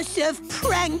curse of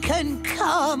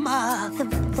Pranken-Karma.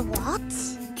 The what?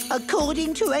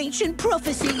 According to ancient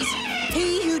prophecies,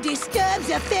 he who disturbs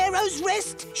a pharaoh's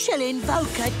rest shall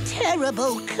invoke a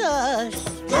terrible curse.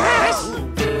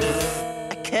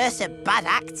 A curse of bad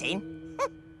acting.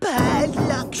 Bad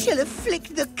luck shall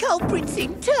afflict the culprit's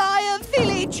entire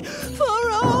village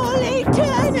for all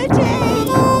eternity.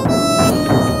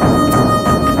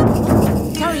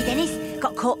 Sorry, Dennis.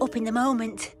 Got caught up in the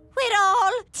moment. We're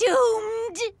all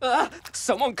doomed.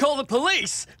 Someone call the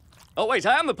police. Oh, wait,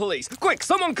 I am the police. Quick,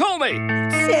 someone call me.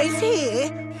 Says here,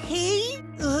 he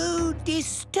who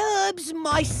disturbs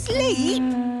my sleep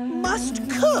must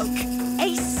cook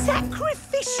a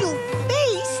sacrificial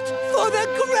feast for the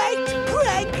great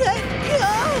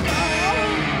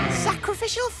Pranken-Karma.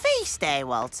 Sacrificial feast, eh,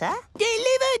 Walter?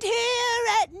 Delivered here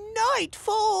at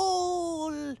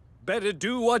nightfall. Better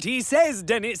do what he says,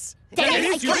 Dennis.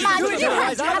 Dennis, you come on, should do you it.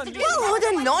 have to have to do What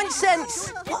a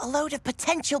nonsense. What a load of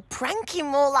potential pranking,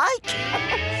 more like.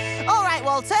 All right,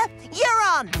 Walter, you're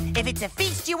on. If it's a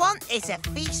feast you want, it's a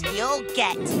feast you'll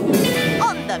get.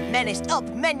 On the Menaced Up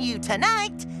menu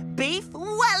tonight, Beef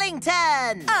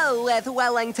Wellington. Oh, with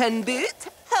Wellington boot.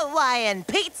 Hawaiian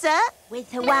pizza.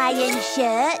 with Hawaiian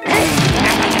shirt.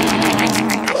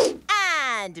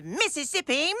 And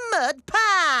Mississippi mud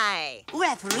pie.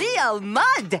 With real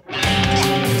mud.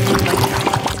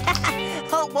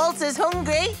 Hope Walter's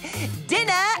hungry.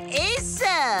 Dinner is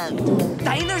served.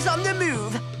 Diner's on the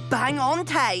move. Bang on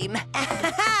time.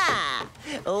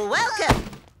 Welcome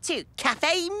to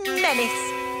Cafe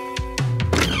Menace.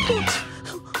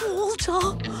 Walter,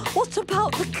 what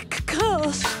about the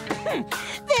curse?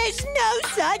 There's no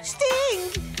such thing.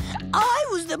 I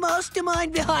was the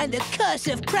mastermind behind the curse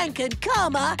of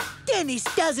Pranken-Karma. Dennis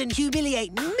doesn't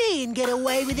humiliate me and get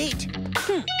away with it.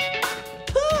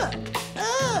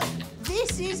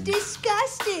 This is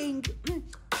disgusting.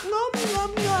 Nom,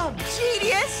 nom, nom.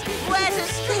 Genius! Where's a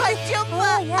striped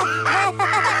jumper?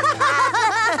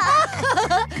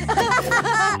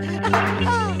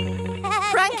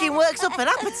 Pranking works up an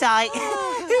appetite.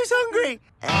 Who's hungry?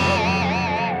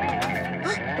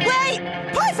 Wait!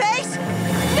 Pie face!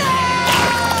 No!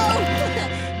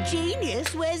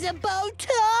 Genius wears a bow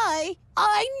tie.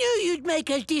 I knew you'd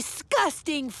make a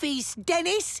disgusting feast,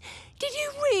 Dennis. Did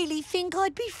you really think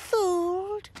I'd be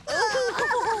fooled?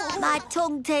 My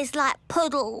tongue tastes like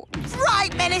puddle.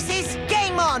 Right, Menaces,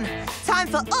 game on. Time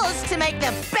for us to make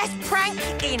the best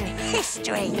prank in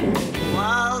history.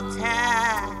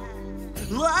 Walter!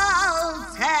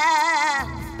 Walter!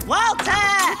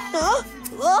 Walter! Huh?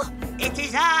 What? It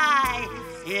is I,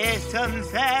 fearsome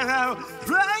Pharaoh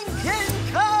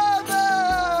Frankencarbo!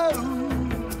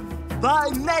 By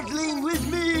meddling with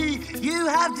me, you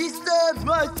have disturbed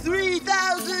my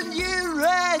 3,000-year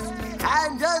rest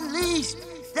and unleashed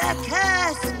the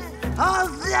curse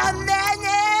of the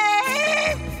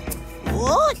Menace!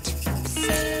 What?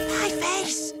 My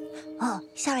face. Oh,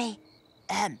 sorry.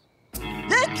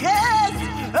 The curse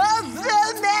of the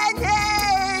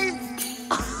Menace!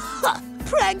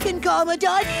 Frankenkarma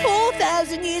died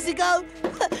 4,000 years ago.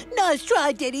 Nice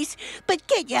try, Dennis, but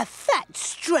get your facts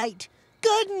straight.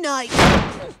 Good night.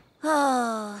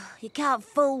 Oh, you can't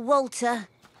fool Walter.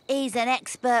 He's an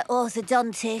expert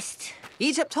orthodontist.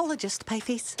 Egyptologist,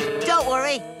 Payface. Don't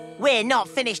worry, we're not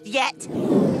finished yet.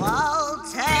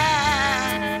 Walter,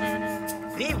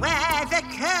 beware the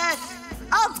curse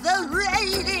of the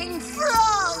raining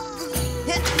frogs.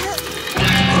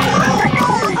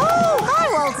 Oh, hi,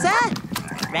 Walter.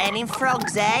 Raining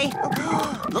frogs, eh?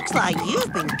 Looks like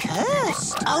you've been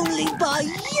cursed. Only by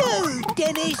you,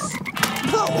 Dennis.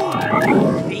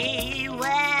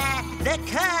 Beware the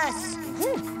curse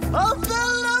of the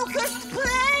locust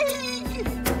plague.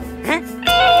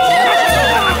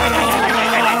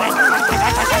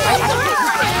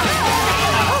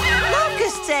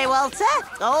 Locusts, eh, Walter?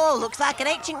 Oh, looks like an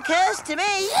ancient curse to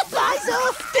me. Buzz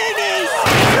off, Dennis.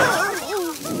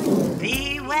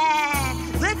 Beware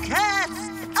the curse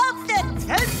of the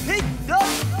Tempest of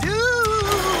Doom.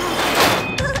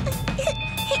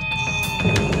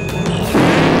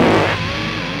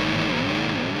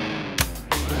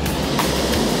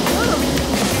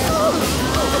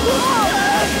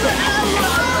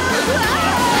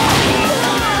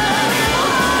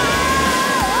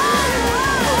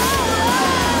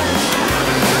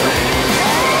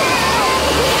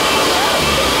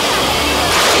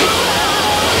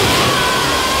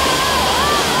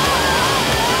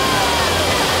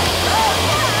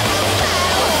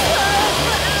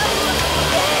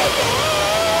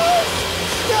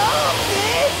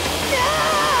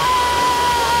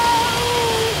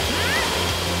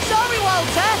 Sorry,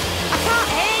 Walter. I can't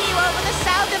hear you over the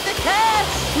sound of the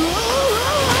curse.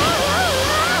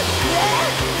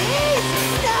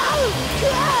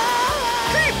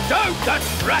 Keep down that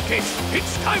racket!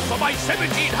 It's time for my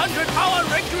 1700-hour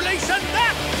regulation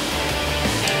nap!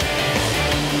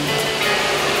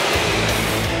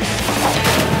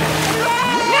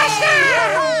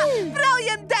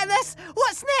 Brilliant, Dennis.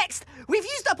 What's next? We've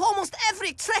used up almost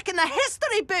every trick in the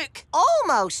history book.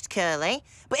 Almost, Curly.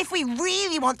 But if we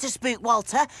really want to spook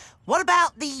Walter, what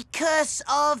about the curse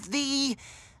of the,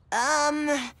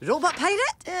 robot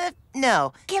pirate?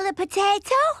 No. Killer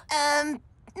potato?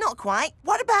 Not quite.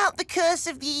 What about the curse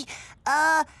of the,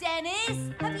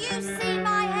 Dennis, have you seen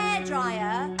my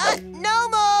hairdryer? no,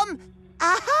 Mum.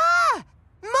 Aha!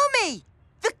 Mummy!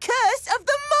 The curse of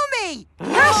the mummy!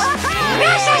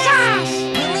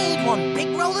 We'll need one big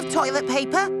roll of toilet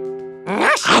paper.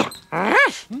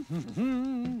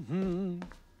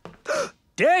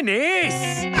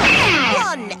 Dennis!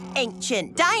 One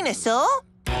ancient dinosaur.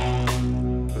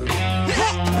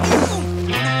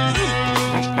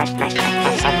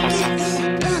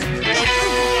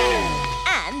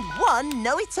 And one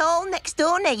know-it-all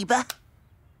next-door neighbour.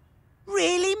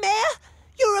 Really, Mayor?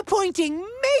 You're appointing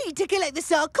me to collect the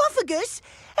sarcophagus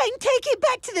and take it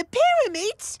back to the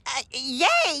pyramids?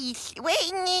 Yes,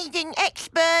 we need an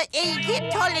expert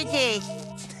Egyptologist.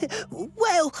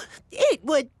 Well, it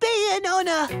would be an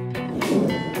honour.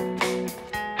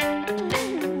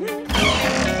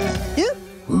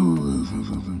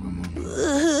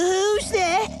 Who's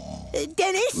there?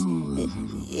 Dennis?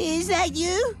 Is that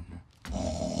you?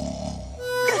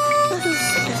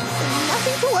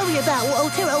 Nothing to worry about,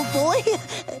 Walter, old boy.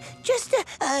 Just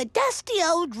a dusty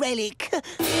old relic.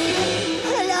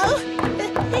 Hello?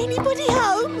 Anybody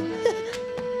home?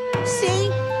 See?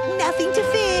 Nothing to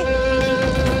fear.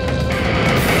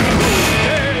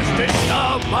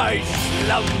 Disturb my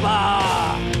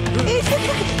slumber! It's the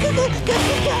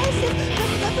curse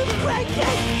of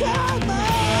Frankenkarma!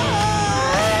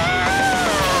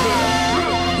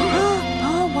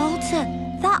 Oh, Walter,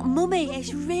 that mummy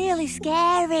is really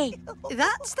scary.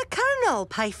 That's the Colonel,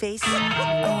 Pieface.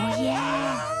 Oh,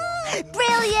 yeah.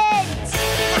 Brilliant!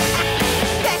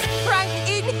 Best prank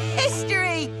in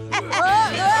history!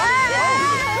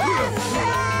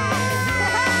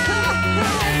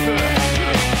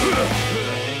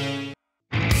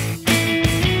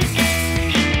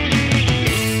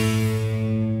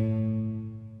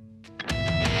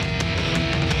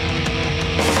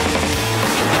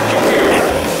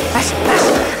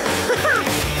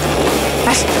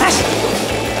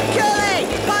 Curly!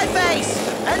 Pie face!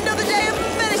 Another day of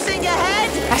menacing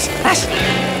ahead!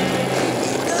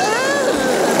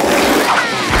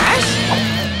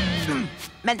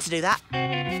 Meant to do that.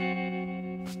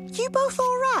 You both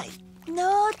all right?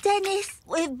 No, Dennis,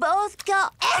 we've both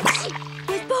got...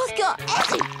 We've both got...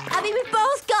 I mean, we've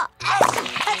both got...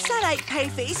 That's all right,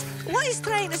 Pieface. What he's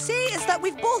trying to say is that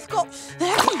we've both got...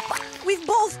 We've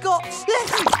both got...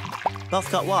 Both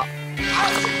got what?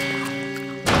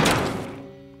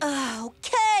 Oh,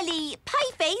 Curly,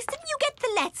 Pieface, didn't you get the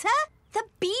letter? The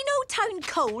Beano Town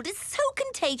cold is so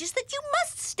contagious that you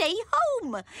must stay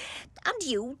home. And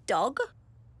you, dog.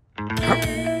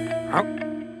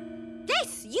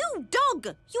 Yes, you,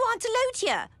 dog. You aren't allowed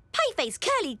here. Pieface,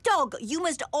 Curly, dog, you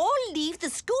must all leave the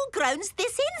school grounds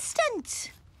this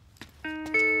instant.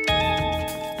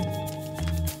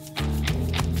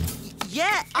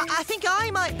 Yeah, I think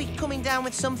I might be coming down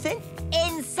with something.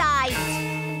 Inside.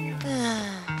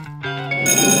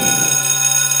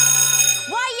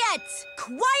 Quiet!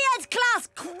 Quiet, class,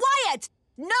 quiet!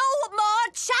 No more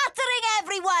chattering,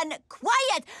 everyone!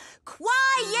 Quiet!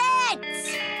 Quiet!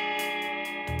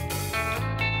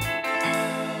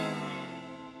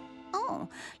 Oh,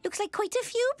 looks like quite a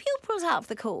few pupils have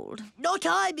the cold. Not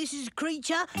I, Mrs.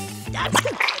 Creature.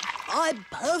 I'm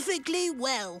perfectly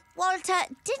well. Walter,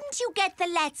 didn't you get the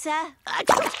letter?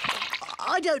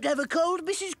 I don't have a cold,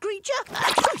 Mrs. Creature.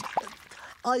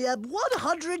 I am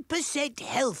 100%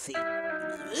 healthy.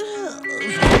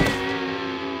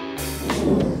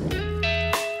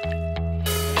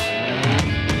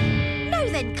 Now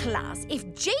then, class, if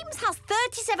James has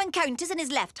 37 counters in his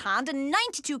left hand and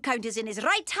 92 counters in his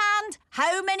right hand,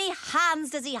 how many hands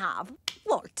does he have?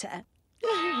 Walter.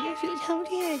 Oh,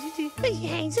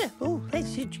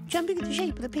 that's jumping in the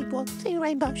shape of the people. See a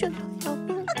rainbow. A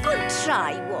good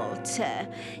try, Walter.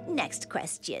 Next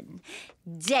question.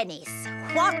 Dennis,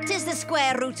 what is the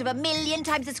square root of 1,000,000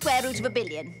 times the square root of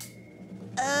 1,000,000,000?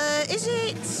 Is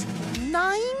it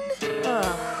 9? Oh,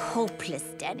 hopeless,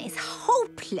 Dennis,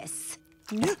 hopeless.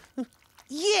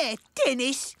 Yeah,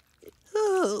 Dennis.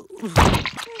 Oh.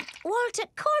 Walter,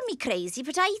 call me crazy,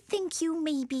 but I think you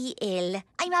may be ill.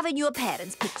 I'm having your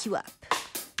parents pick you up.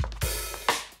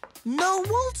 No,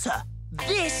 Walter.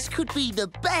 This could be the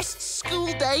best school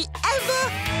day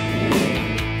ever.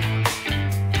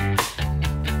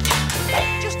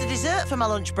 Just a dessert for my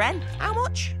lunch, Bren. How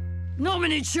much? Not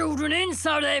many children in,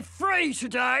 so they're free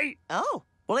today. Oh,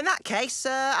 well, in that case,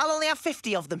 I'll only have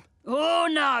 50 of them. Oh,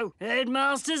 no.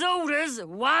 Headmaster's orders,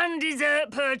 1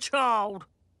 dessert per child.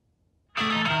 But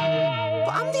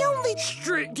I'm the only...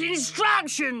 Strict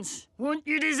instructions. Want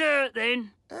your dessert,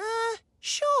 then?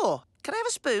 Sure. Can I have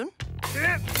a spoon?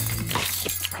 Yep.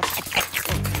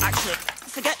 Actually,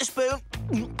 forget the spoon.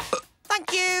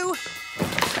 Thank you.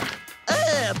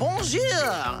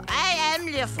 Bonjour. I am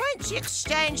le French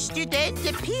exchange student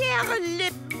Pierre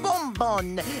Le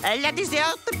Bonbon. La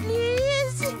dessert,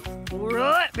 please. All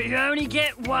right, but you only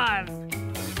get 1.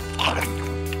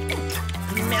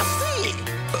 Merci.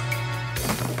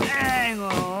 Hang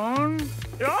on.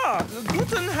 Ja,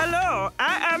 guten Hello.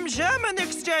 I am German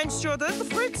exchange student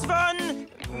Fritz von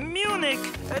Munich.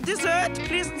 Dessert,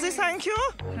 please, thank you.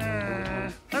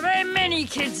 Are there many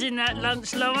kids in that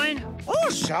lunch line? Oh,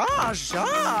 sure.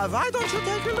 Why don't you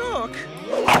take a look?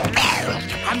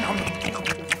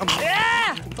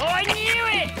 Yeah, I knew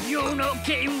it. You're not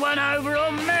getting one over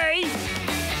on me.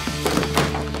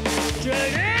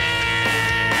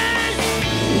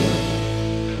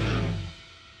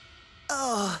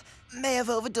 Oh, may have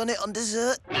overdone it on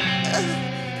dessert.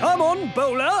 Come on,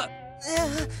 bowler.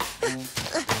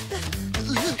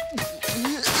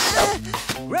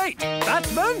 Great.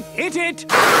 Batsman, hit it.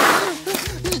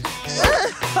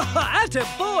 Atta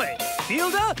boy.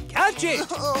 Fielder, catch it.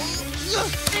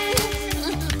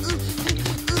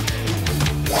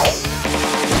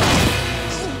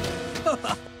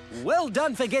 Well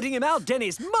done for getting him out,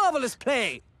 Dennis. Marvellous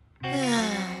play.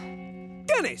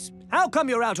 Dennis, how come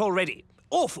you're out already?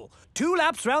 Awful. 2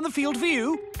 laps round the field for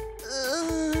you.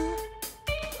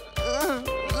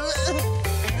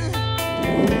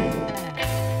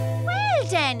 Well,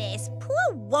 Dennis,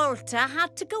 poor Walter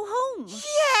had to go home.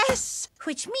 Yes!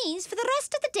 Which means for the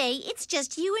rest of the day, it's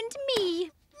just you and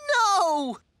me.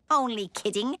 No! Only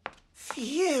kidding.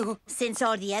 Phew. Since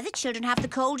all the other children have the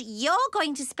cold, you're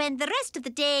going to spend the rest of the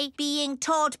day being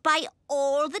taught by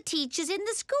all the teachers in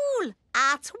the school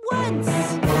at once.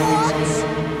 What?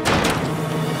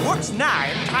 What's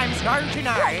 9 times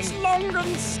 99? What's long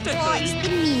and sticky? What's the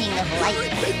meaning of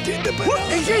life?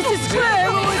 Is this a square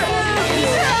or a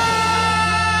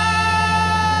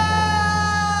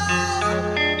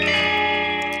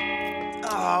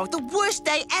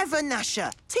ever,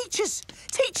 Gnasher. Teachers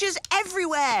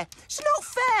everywhere. It's not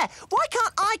fair. Why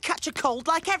can't I catch a cold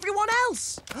like everyone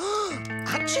else?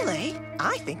 Actually,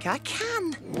 I think I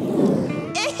can.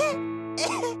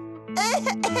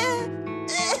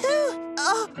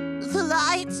 Oh, the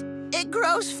light. It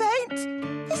grows faint.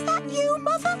 Is that you,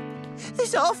 Mother?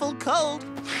 This awful cold.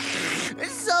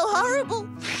 It's so horrible.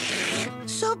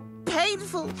 So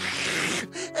painful.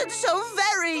 And so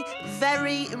very,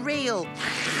 very real.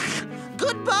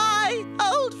 Goodbye,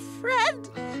 old friend.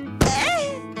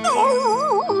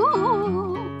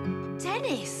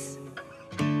 Dennis!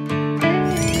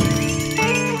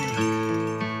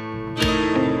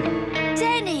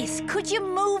 Dennis, could you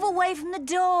move away from the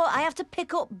door? I have to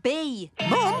pick up B.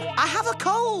 Mum, I have a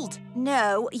cold.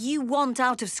 No, you want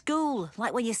out of school,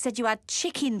 like when you said you had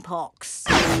chicken pox.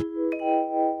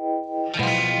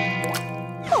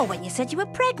 Or when you said you were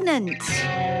pregnant.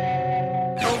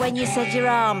 Or when you said your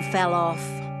arm fell off.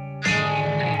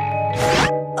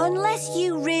 Unless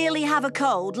you really have a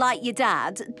cold, like your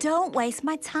dad, don't waste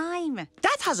my time.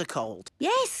 Dad has a cold?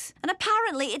 Yes, and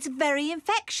apparently it's very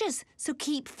infectious, so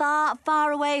keep far,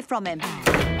 far away from him.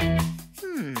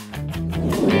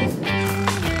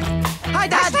 Hi,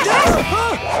 Dad!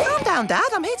 Calm down, Dad.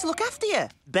 I'm here to look after you.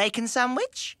 Bacon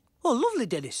sandwich? Oh, lovely,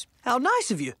 Dennis. How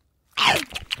nice of you.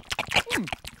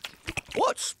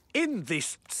 What's in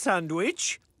this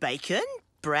sandwich? Bacon,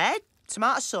 bread,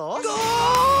 tomato sauce.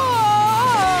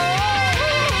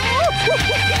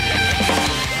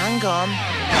 Hang on.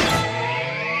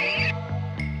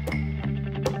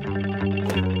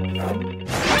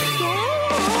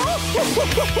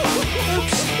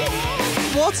 Oops.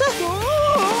 Water?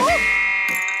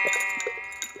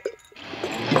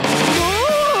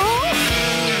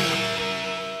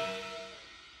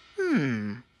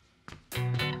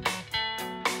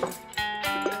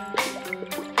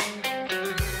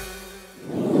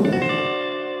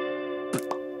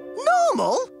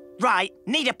 Normal? Right,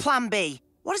 need a plan B.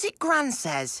 What is it Gran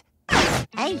says?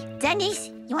 Hey, Dennis,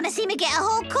 you want to see me get a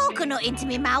whole coconut into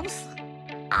me mouth?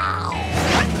 Ow.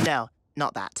 No,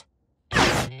 not that.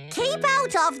 Keep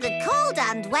out of the cold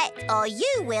and wet, or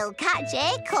you will catch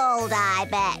a cold, I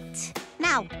bet.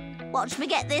 Now, watch me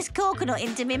get this coconut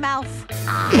into me mouth.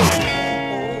 Oh.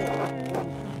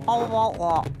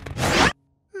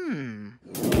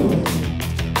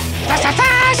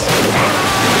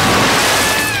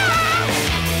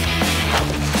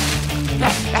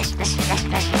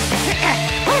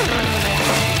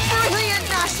 Brilliant,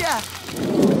 Gnasher!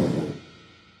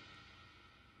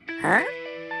 Huh?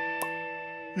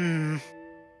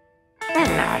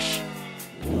 Menace.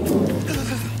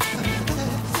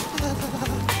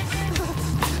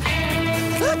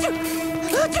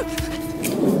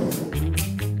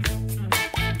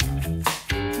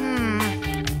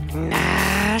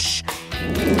 Nash.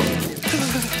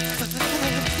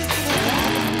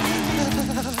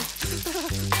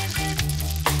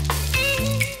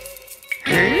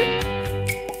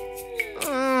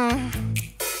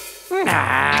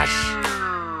 Nash.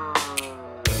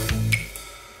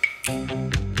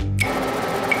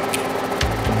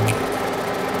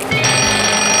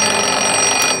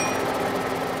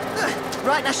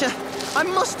 Right, Gnasher. I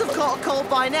must have caught a cold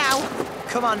by now.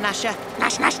 Come on, Gnasher.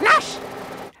 Nash, nash, nash.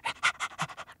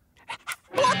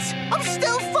 What? I'm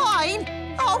still fine?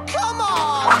 Oh, come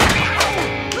on!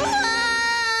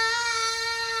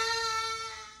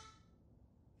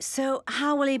 So,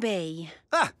 how will he be?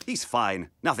 Ah, he's fine.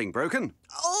 Nothing broken.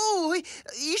 Oh,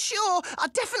 you sure? I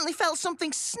definitely felt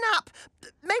something snap.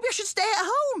 Maybe I should stay at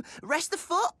home, rest the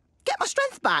foot, get my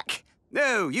strength back.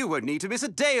 No, you won't need to miss a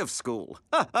day of school.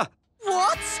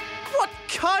 What? What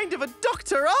kind of a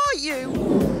doctor are you?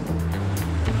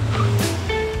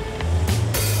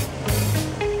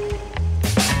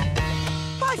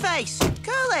 Pie face,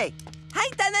 Curly. Hey,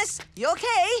 Dennis, you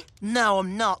okay? No,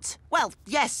 I'm not. Well,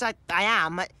 yes, I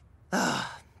am.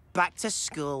 Back to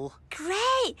school.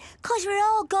 Great, because we're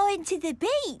all going to the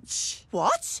beach.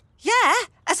 What? Yeah,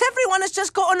 as everyone has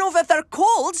just gotten over their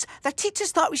colds, their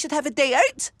teachers thought we should have a day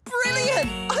out. Brilliant!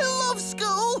 I love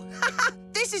school!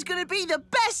 This is going to be the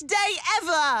best day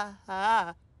ever!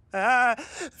 Oh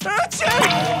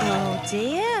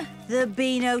dear, the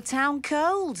Beano Town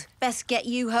cold. Best get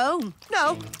you home.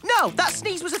 No, that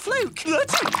sneeze was a fluke.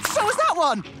 So was that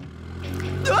one.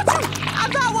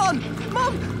 And that one.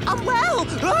 Mum, I'm well.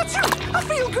 I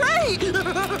feel great.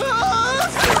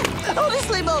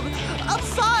 Honestly, Mum, I'm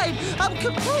fine. I'm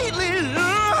completely...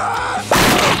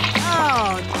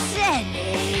 Oh,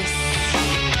 Dennis.